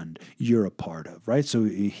fund, you're a part of, right? So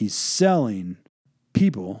he's selling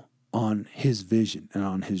people on his vision and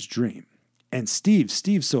on his dream. And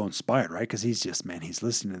Steve's so inspired, right? Because he's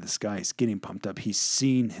listening to this guy. He's getting pumped up. He's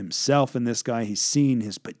seen himself in this guy. He's seen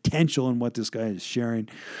his potential in what this guy is sharing.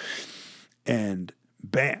 And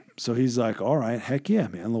bam. So he's like, all right, heck yeah,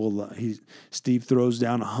 man. Steve throws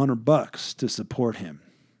down $100 to support him.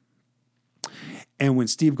 And when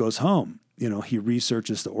Steve goes home, he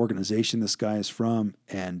researches the organization this guy is from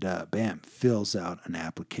and bam, fills out an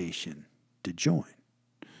application to join.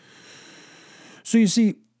 So you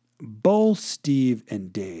see, both Steve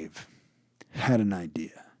and Dave had an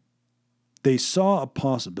idea. They saw a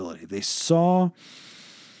possibility. They saw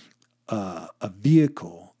a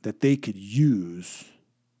vehicle that they could use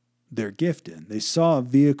their gift in. They saw a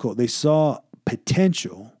vehicle. They saw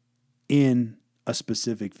potential in a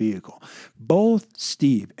specific vehicle. Both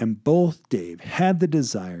Steve and both Dave had the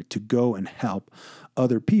desire to go and help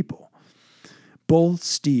other people. Both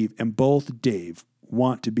Steve and both Dave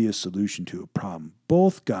want to be a solution to a problem.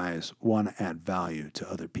 Both guys want to add value to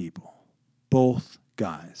other people. Both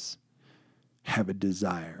guys have a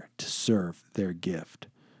desire to serve their gift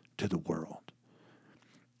to the world.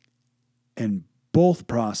 And both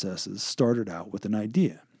processes started out with an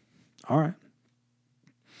idea. All right.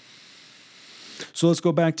 So let's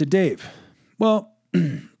go back to Dave. Well,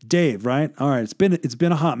 Dave, right? All right, it's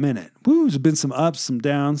been a hot minute. Woo, there's been some ups, some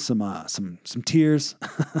downs, some tears,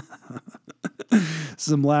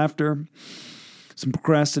 some laughter, some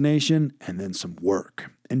procrastination, and then some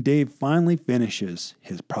work. And Dave finally finishes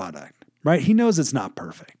his product, right? He knows it's not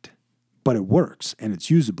perfect, but it works and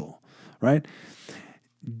it's usable, right?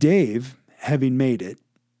 Dave, having made it,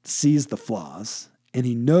 sees the flaws, and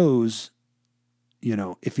he knows,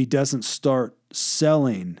 if he doesn't start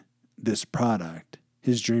selling this product,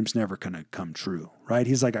 his dream's never going to come true, right?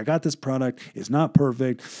 He's like, I got this product. It's not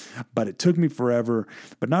perfect, but it took me forever.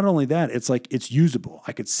 But not only that, it's like it's usable.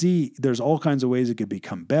 I could see there's all kinds of ways it could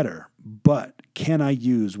become better, but can I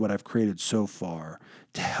use what I've created so far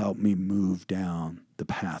to help me move down the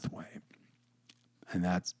pathway? And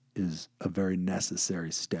that is a very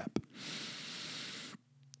necessary step,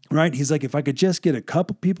 right? He's like, if I could just get a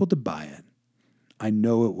couple people to buy it, I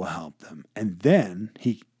know it will help them. And then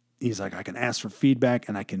he's like, I can ask for feedback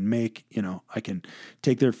and I can I can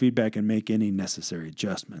take their feedback and make any necessary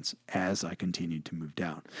adjustments as I continue to move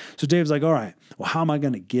down. So Dave's like, all right, well, how am I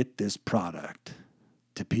going to get this product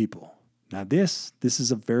to people? Now, this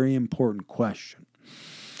is a very important question.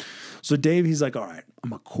 So Dave, he's like, all right,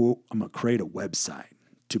 I'm going to create a website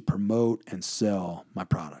to promote and sell my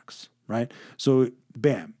products, right? So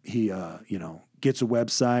bam, he, gets a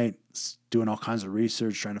website, doing all kinds of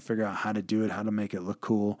research, trying to figure out how to do it, how to make it look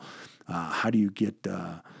cool. How do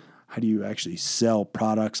you actually sell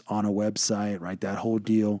products on a website, right? That whole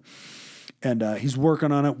deal. And he's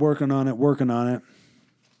working on it.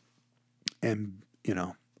 And,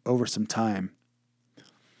 over some time,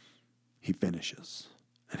 he finishes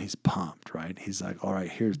and he's pumped, right? He's like, all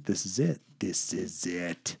right, this is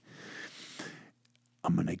it.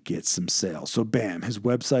 I'm going to get some sales. So bam, his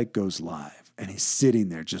website goes live and he's sitting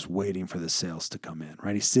there just waiting for the sales to come in,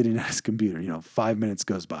 right? He's sitting at his computer, 5 minutes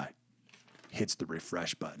goes by, hits the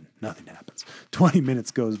refresh button. Nothing happens. 20 minutes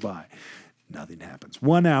goes by. Nothing happens.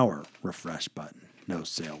 1 hour, refresh button. No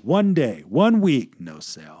sale. 1 day, 1 week, no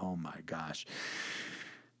sale. Oh my gosh.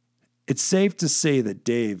 It's safe to say that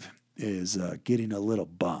Dave is getting a little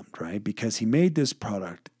bummed, right? Because he made this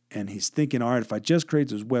product and he's thinking, all right, if I just create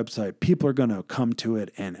this website, people are going to come to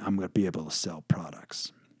it and I'm going to be able to sell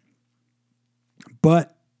products.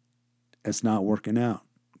 But it's not working out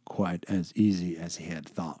quite as easy as he had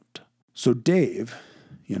thought. So Dave,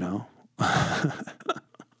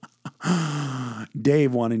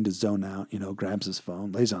 Dave wanting to zone out, grabs his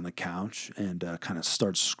phone, lays on the couch and kind of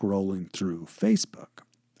starts scrolling through Facebook.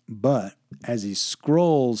 But as he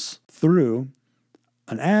scrolls through,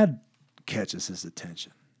 an ad catches his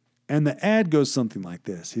attention. And the ad goes something like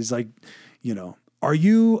this. He's like, are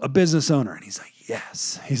you a business owner? And he's like,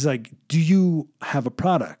 yes. He's like, do you have a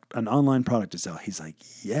product, an online product to sell? He's like,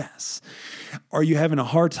 yes. Are you having a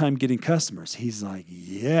hard time getting customers? He's like,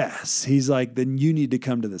 yes. He's like, then you need to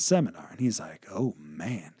come to the seminar. And he's like, oh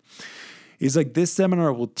man. He's like, this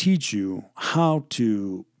seminar will teach you how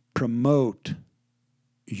to promote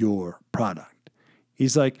your product.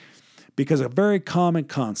 He's like, because a very common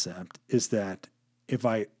concept is that if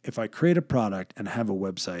I create a product and have a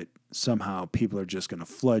website, somehow people are just going to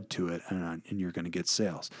flood to it and you're going to get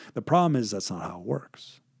sales. The problem is that's not how it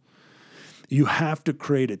works. You have to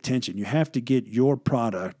create attention. You have to get your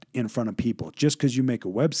product in front of people. Just because you make a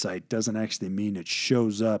website doesn't actually mean it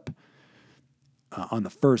shows up on the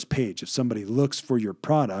first page. If somebody looks for your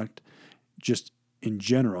product, just in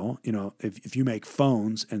general, if you make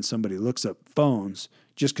phones and somebody looks up phones,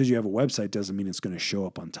 just because you have a website doesn't mean it's going to show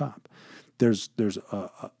up on top. There's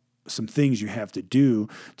some things you have to do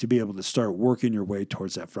to be able to start working your way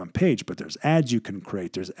towards that front page. But there's ads you can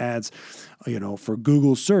create. There's ads, for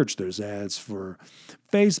Google search. There's ads for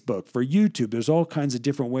Facebook, for YouTube. There's all kinds of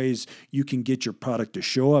different ways you can get your product to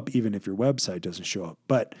show up, even if your website doesn't show up.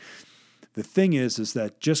 But the thing is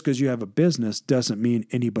that just because you have a business doesn't mean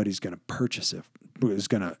anybody's going to purchase it, is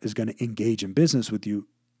going to engage in business with you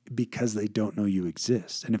because they don't know you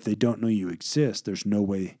exist. And if they don't know you exist, there's no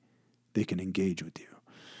way they can engage with you.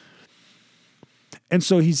 And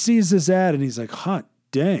so he sees this ad and he's like, hot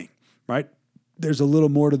dang, right? There's a little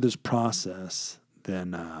more to this process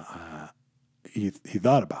than he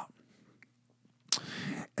thought about.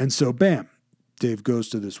 And so, bam, Dave goes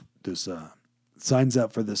to this signs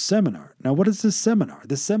up for this seminar. Now, what is this seminar?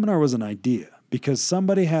 This seminar was an idea because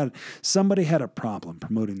somebody had a problem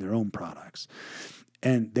promoting their own products,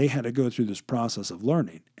 and they had to go through this process of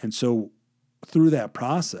learning. And so through that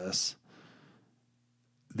process,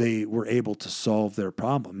 they were able to solve their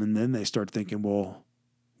problem. And then they start thinking, well,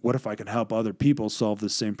 what if I can help other people solve the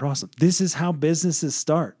same problem? This is how businesses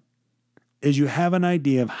start. is you have an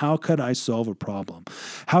idea of how could I solve a problem?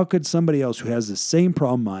 How could somebody else who has the same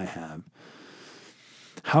problem I have,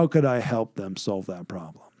 how could I help them solve that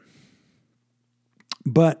problem?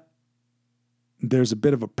 But there's a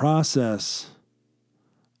bit of a process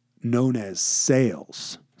known as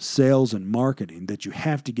sales and marketing that you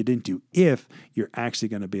have to get into if you're actually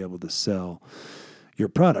going to be able to sell your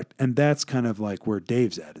product. And that's kind of like where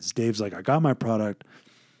Dave's at. Dave's like, I got my product,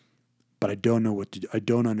 but I don't know what to do. I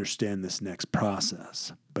don't understand this next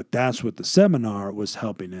process. But that's what the seminar was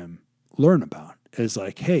helping him learn about. Is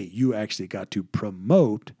like, hey, you actually got to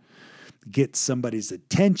promote, get somebody's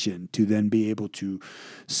attention to then be able to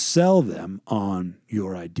sell them on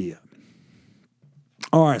your idea.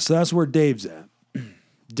 All right, so that's where Dave's at.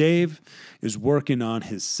 Dave is working on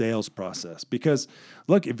his sales process because,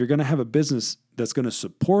 look, if you're going to have a business that's going to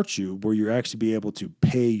support you where you're actually be able to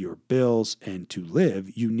pay your bills and to live,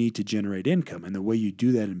 you need to generate income. And the way you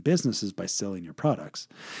do that in business is by selling your products.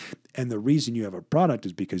 And the reason you have a product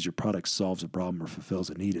is because your product solves a problem or fulfills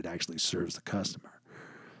a need. It actually serves the customer.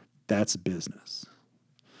 That's business.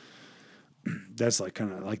 That's like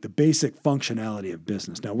kind of like the basic functionality of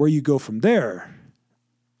business. Now, where you go from there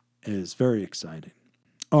is very exciting.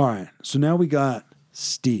 All right, so now we got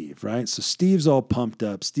Steve, right? So Steve's all pumped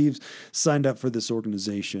up. Steve's signed up for this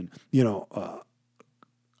organization,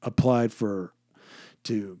 applied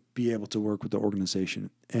to be able to work with the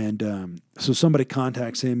organization. And so somebody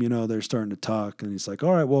contacts him, they're starting to talk, and he's like,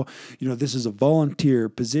 all right, well, this is a volunteer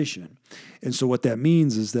position. And so what that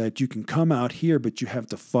means is that you can come out here, but you have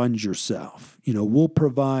to fund yourself. We'll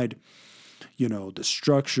provide, the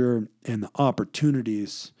structure and the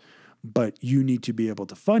opportunities, but you need to be able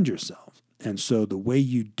to fund yourself. And so the way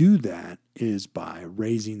you do that is by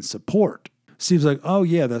raising support. Steve's like, oh,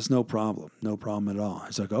 yeah, that's no problem. No problem at all.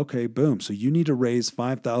 It's like, okay, boom. So you need to raise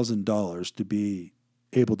 $5,000 to be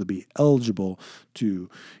able to be eligible to,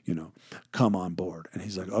 come on board. And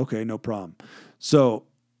he's like, okay, no problem. So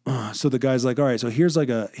the guy's like, all right, so here's like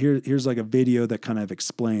a video that kind of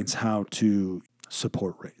explains how to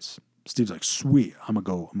support raise. Steve's like, sweet, I'm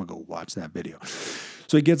gonna go watch that video.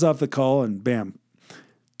 So he gets off the call and bam,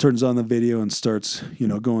 turns on the video and starts,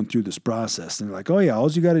 going through this process. And they're like, oh yeah,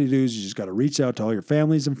 all you got to do is you just got to reach out to all your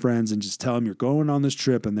families and friends and just tell them you're going on this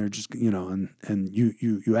trip, and they're just, and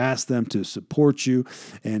you ask them to support you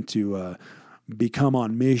and to become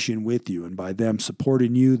on mission with you. And by them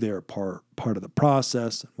supporting you, they're part of the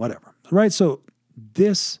process, whatever. Right? So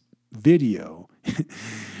this video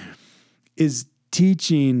is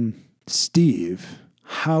teaching Steve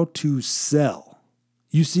how to sell.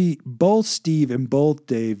 You see, both Steve and both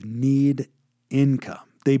Dave need income.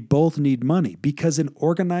 They both need money because in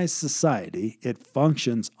organized society, it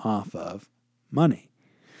functions off of money.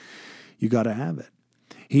 You got to have it.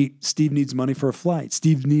 Steve needs money for a flight.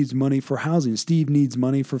 Steve needs money for housing. Steve needs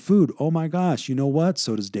money for food. Oh my gosh, you know what?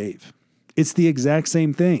 So does Dave. It's the exact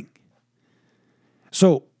same thing.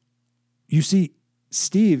 So you see,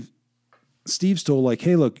 Steve's told like,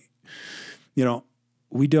 hey, look,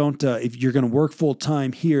 we don't, if you're going to work full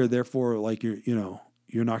time here, therefore, like you're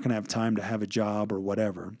not going to have time to have a job or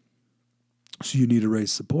whatever. So you need to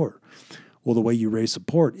raise support. Well, the way you raise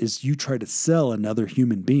support is you try to sell another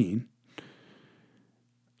human being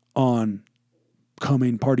on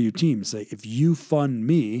becoming part of your team. Say, if you fund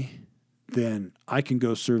me, then I can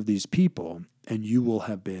go serve these people and you will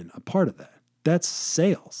have been a part of that. That's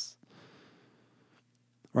sales,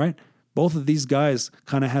 right? Both of these guys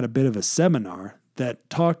kind of had a bit of a seminar that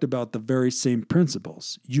talked about the very same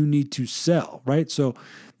principles. You need to sell, right? So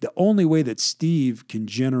the only way that Steve can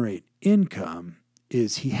generate income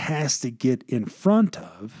is he has to get in front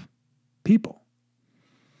of people.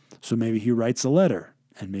 So maybe he writes a letter,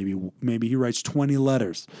 and maybe he writes 20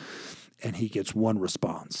 letters and he gets one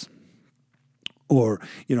response. Or,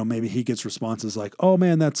 maybe he gets responses like, oh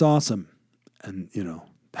man, that's awesome. And,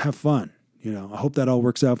 have fun. I hope that all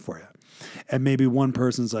works out for you. And maybe one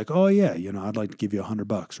person's like, oh yeah, I'd like to give you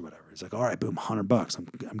 $100 or whatever. He's like, all right, boom,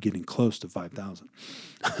 $100. I'm getting close to 5,000.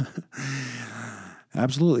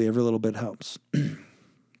 Absolutely. Every little bit helps.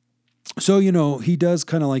 So, he does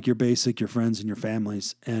kind of like your friends and your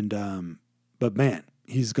families. And, but man,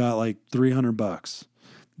 he's got like $300,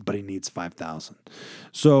 but he needs 5,000.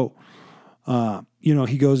 So,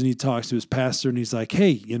 he goes and he talks to his pastor and he's like,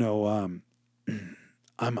 hey,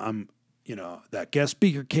 I'm that guest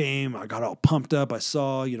speaker came, I got all pumped up. I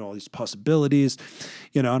saw, all these possibilities,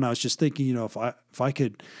 and I was just thinking, if I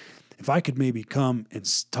could maybe come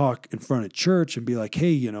and talk in front of church and be like,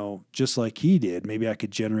 hey, just like he did, maybe I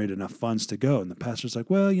could generate enough funds to go. And the pastor's like,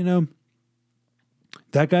 well,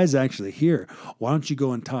 That guy's actually here. Why don't you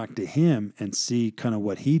go and talk to him and see kind of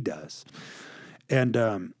what he does?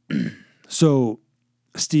 And so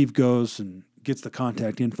Steve goes and gets the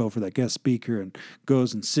contact info for that guest speaker and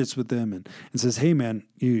goes and sits with them and says, hey, man,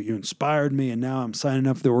 you inspired me, and now I'm signing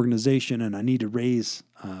up for the organization, and I need to raise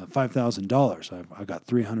 $5,000. I got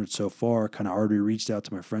 300 so far, kind of already reached out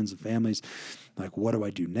to my friends and families. Like, what do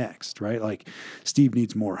I do next, right? Like, Steve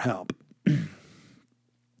needs more help.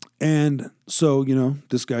 And so,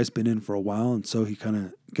 this guy's been in for a while, and so he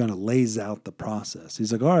kind of lays out the process.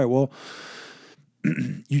 He's like, all right, well,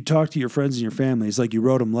 you talk to your friends and your family. It's like you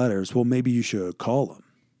wrote them letters. Well, maybe you should call them.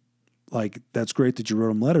 Like, that's great that you wrote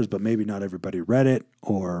them letters, but maybe not everybody read it,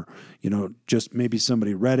 or, just maybe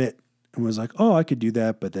somebody read it and was like, oh, I could do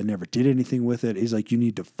that, but they never did anything with it. He's like, you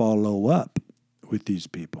need to follow up with these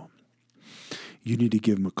people. You need to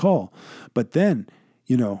give them a call. But then,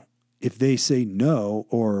 if they say no,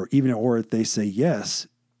 or if they say yes,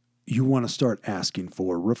 you want to start asking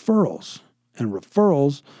for referrals. And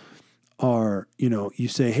referrals are, you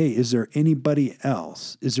say, hey, is there anybody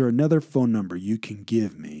else? Is there another phone number you can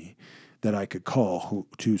give me that I could call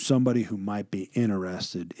to somebody who might be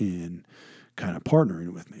interested in kind of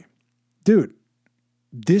partnering with me? Dude,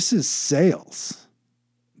 this is sales.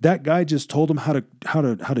 That guy just told him how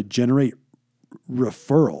to generate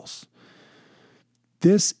referrals.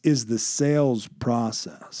 This is the sales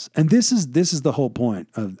process. And this is the whole point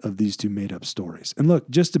of these two made up stories. And look,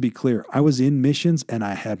 just to be clear, I was in missions and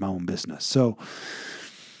I had my own business. So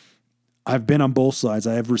I've been on both sides.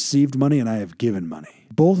 I have received money and I have given money.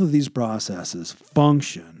 Both of these processes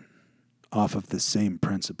function off of the same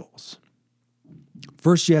principles.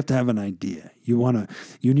 First, you have to have an idea. You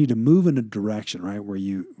need to move in a direction, right, where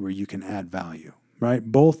you can add value. Right?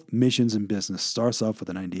 Both missions and business starts off with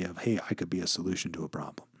an idea of, hey, I could be a solution to a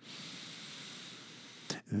problem.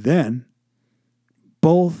 Then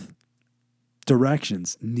both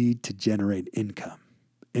directions need to generate income.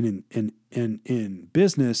 And in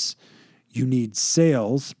business, you need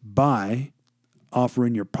sales by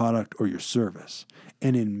offering your product or your service.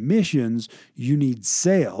 And in missions, you need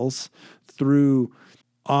sales through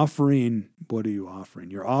offering, what are you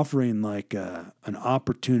offering? You're offering like an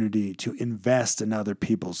opportunity to invest in other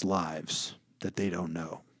people's lives that they don't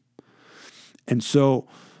know. And so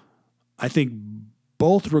I think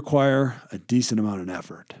both require a decent amount of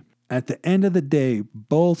effort. At the end of the day,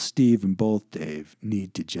 both Steve and both Dave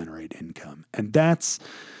need to generate income. And that's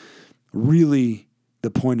really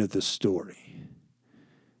the point of this story,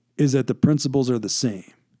 is that the principles are the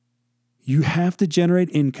same. You have to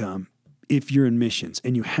generate income if you're in missions,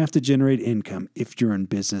 and you have to generate income if you're in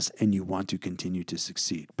business and you want to continue to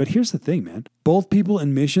succeed. But here's the thing, man. Both people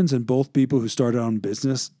in missions and both people who started on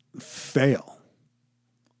business fail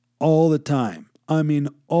all the time. I mean,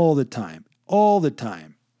 all the time,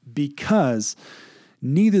 because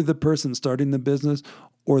neither the person starting the business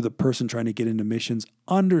or the person trying to get into missions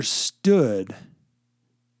understood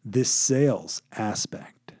this sales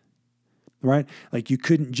aspect. Right? Like, you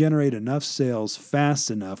couldn't generate enough sales fast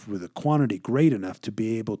enough with a quantity great enough to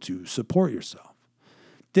be able to support yourself.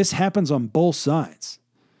 This happens on both sides.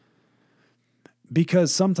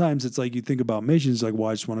 Because sometimes it's like you think about missions, like, well,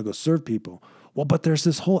 I just want to go serve people. Well, but there's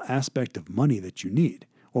this whole aspect of money that you need.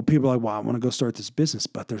 Well, people are like, well, I want to go start this business,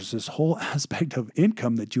 but there's this whole aspect of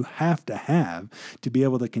income that you have to be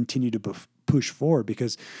able to continue to push forward,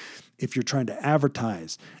 because if you're trying to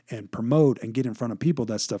advertise and promote and get in front of people,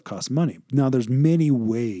 that stuff costs money. Now, there's many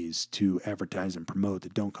ways to advertise and promote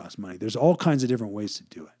that don't cost money. There's all kinds of different ways to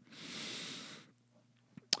do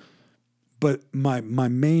it. But my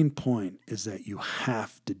main point is that you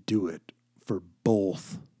have to do it for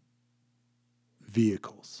both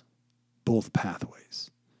vehicles, both pathways.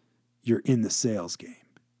 You're in the sales game.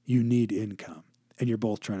 You need income. And you're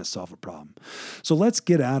both trying to solve a problem. So let's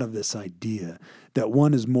get out of this idea that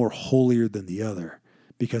one is more holier than the other,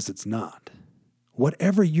 because it's not.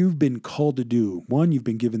 Whatever you've been called to do, one, you've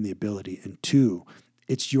been given the ability, and two,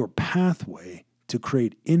 it's your pathway to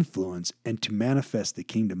create influence and to manifest the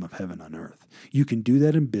kingdom of heaven on earth. You can do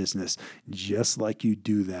that in business just like you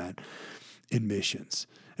do that in missions.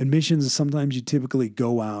 In missions, sometimes you typically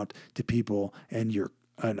go out to people and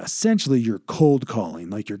essentially you're cold calling,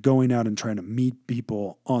 like you're going out and trying to meet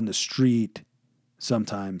people on the street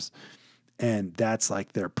sometimes, and that's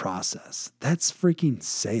like their process. That's freaking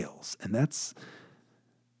sales, and that's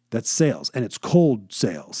sales, and it's cold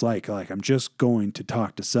sales. Like I'm just going to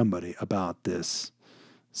talk to somebody about this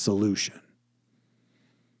solution.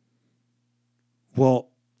 Well,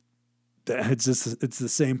 it's the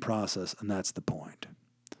same process, and that's the point.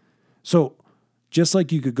 So Just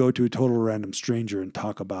like you could go to a total random stranger and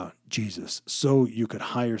talk about Jesus, so you could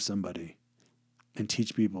hire somebody and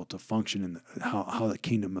teach people to function in how the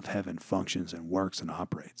kingdom of heaven functions and works and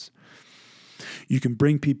operates. You can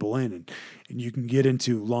bring people in and you can get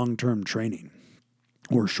into long-term training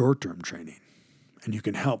or short-term training, and you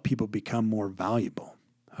can help people become more valuable,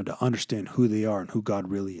 how to understand who they are and who God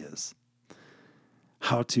really is,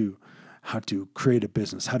 how to create a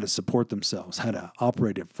business, how to support themselves, how to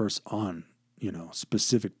operate it first on,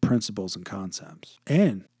 specific principles and concepts.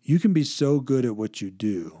 And you can be so good at what you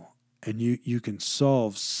do, and you can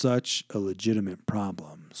solve such a legitimate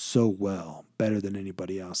problem so well, better than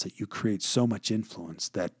anybody else, that you create so much influence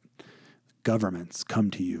that governments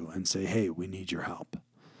come to you and say, hey, we need your help.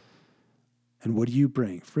 And what do you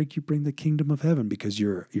bring? Freak, you bring the kingdom of heaven because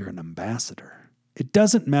you're an ambassador. It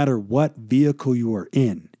doesn't matter what vehicle you are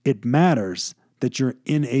in. It matters that you're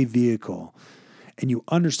in a vehicle and you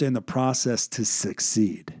understand the process to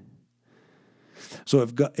succeed. So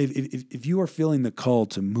if you are feeling the call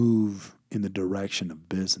to move in the direction of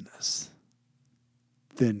business,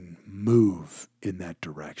 then move in that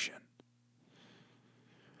direction.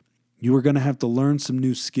 You are going to have to learn some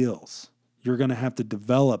new skills. You're going to have to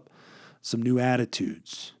develop some new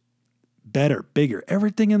attitudes. Better, bigger,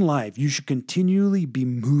 everything in life, you should continually be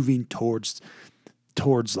moving towards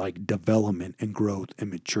like development and growth and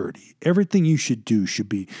maturity. Everything you should do should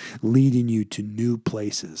be leading you to new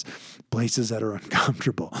places that are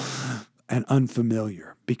uncomfortable and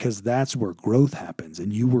unfamiliar, because that's where growth happens,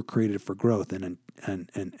 and you were created for growth. And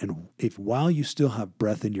if while you still have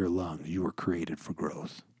breath in your lungs, you were created for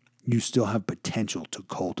growth. You still have potential to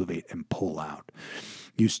cultivate and pull out.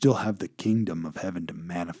 You still have the kingdom of heaven to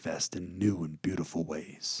manifest in new and beautiful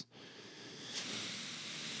ways.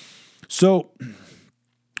 So,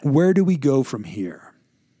 where do we go from here?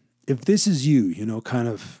 If this is you, kind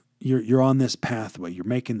of, you're on this pathway, you're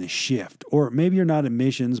making the shift, or maybe you're not in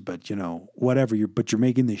missions, but whatever, but you're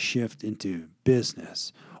making the shift into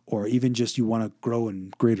business, or even just you want to grow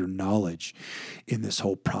in greater knowledge in this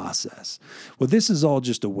whole process. Well, this is all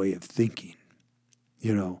just a way of thinking.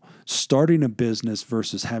 Starting a business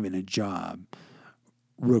versus having a job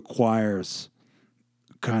requires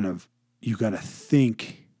you got to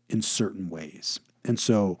think in certain ways. And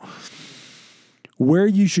so where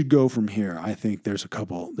you should go from here, I think there's a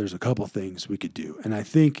couple things we could do. And I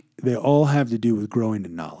think they all have to do with growing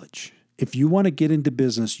in knowledge. If you want to get into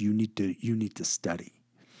business, you need to study.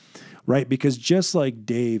 Right? Because just like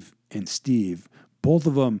Dave and Steve, both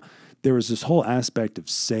of them, there was this whole aspect of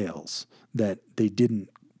sales that they didn't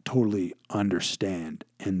totally understand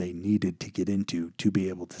and they needed to get into to be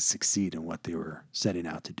able to succeed in what they were setting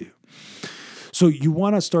out to do. So you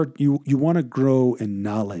want to you want to grow in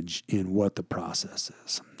knowledge in what the process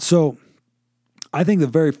is. So I think the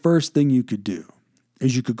very first thing you could do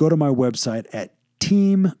is you could go to my website at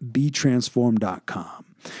teambtransform.com.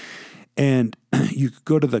 And you could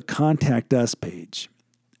go to the Contact Us page,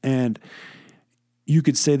 and you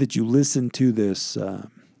could say that you listen to this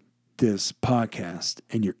podcast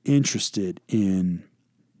and you're interested in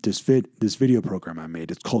this video program I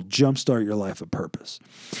made. It's called Jumpstart Your Life of Purpose.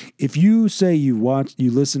 If you say you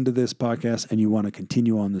listen to this podcast and you want to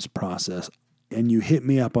continue on this process, and you hit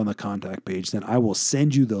me up on the contact page, then I will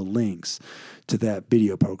send you the links to that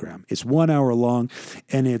video program. It's 1 hour long,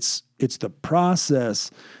 and it's the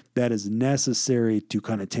process that is necessary to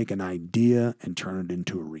kind of take an idea and turn it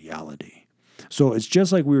into a reality. So it's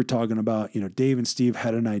just like we were talking about, Dave and Steve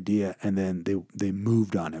had an idea and then they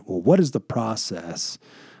moved on it. Well, what is the process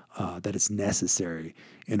that is necessary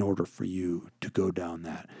in order for you to go down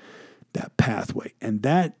that pathway? And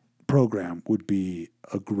that program would be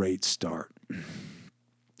a great start.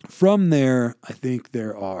 From there, I think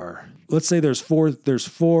let's say there's four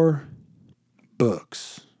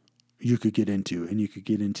books you could get into, and you could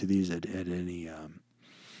get into these at any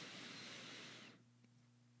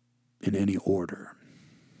in any order.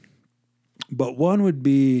 But one would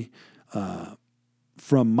be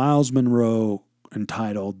from Miles Monroe,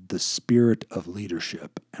 entitled The Spirit of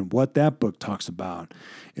Leadership. And what that book talks about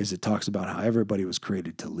is it talks about how everybody was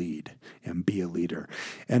created to lead and be a leader.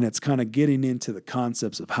 And it's kind of getting into the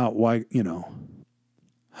concepts of how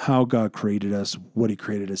God created us, what he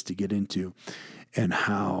created us to get into, and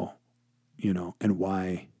how, and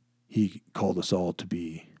why he called us all to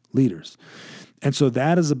be leaders. And so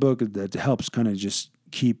that is a book that helps kind of just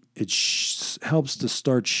helps to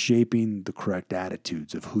start shaping the correct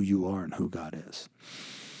attitudes of who you are and who God is.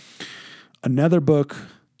 Another book,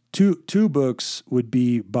 two books would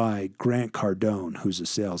be by Grant Cardone, who's a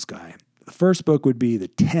sales guy. The first book would be The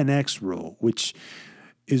 10X Rule, which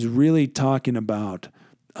is really talking about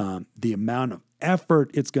the amount of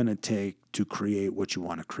effort it's going to take to create what you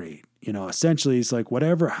want to create. Essentially, it's like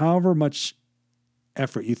however much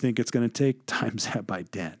effort you think it's going to take, times that by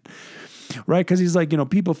 10. Right? Because he's like,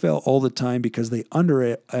 people fail all the time because they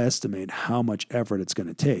underestimate how much effort it's going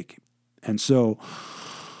to take. And so,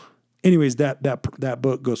 anyways, that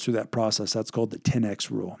book goes through that process. That's called the 10X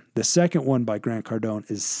rule. The second one by Grant Cardone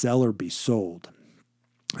is Sell or Be Sold.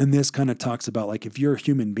 And this kind of talks about, like, if you're a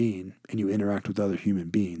human being and you interact with other human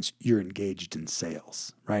beings, you're engaged in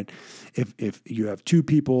sales, right? If you have two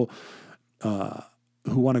people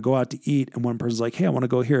who want to go out to eat, and one person's like, hey, I want to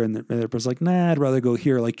go here, and the other person's like, nah, I'd rather go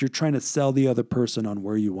here. Like, you're trying to sell the other person on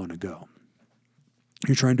where you want to go.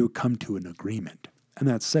 You're trying to come to an agreement, and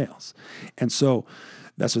that's sales. And so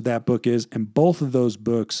that's what that book is. And both of those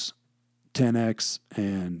books, 10X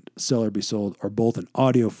and Sell or Be Sold, are both in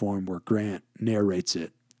audio form where Grant narrates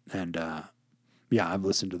it. And I've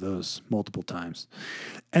listened to those multiple times.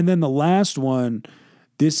 And then the last one,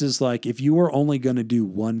 this is like, if you are only going to do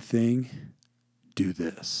one thing, do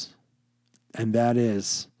this. And that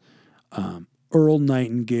is Earl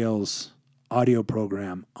Nightingale's audio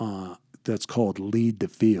program that's called Lead the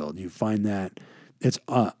Field. You find that it's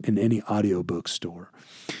in any audiobook store.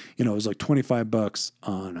 It was like $25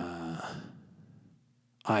 on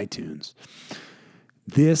iTunes.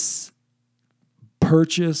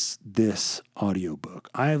 Purchase this audiobook.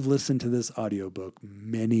 I have listened to this audiobook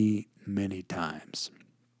many, many times.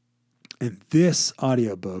 And this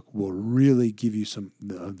audiobook will really give you some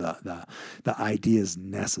the ideas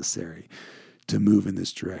necessary to move in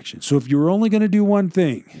this direction. So if you were only going to do one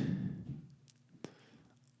thing,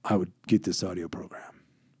 I would get this audio program.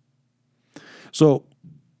 So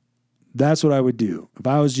that's what I would do. If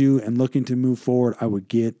I was you and looking to move forward, I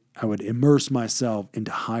would immerse myself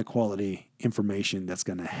into high quality information that's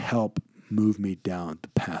going to help move me down the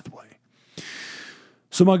pathway.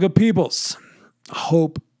 So my good peoples, I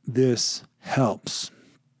hope this helps.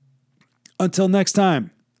 Until next time,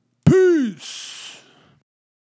 peace.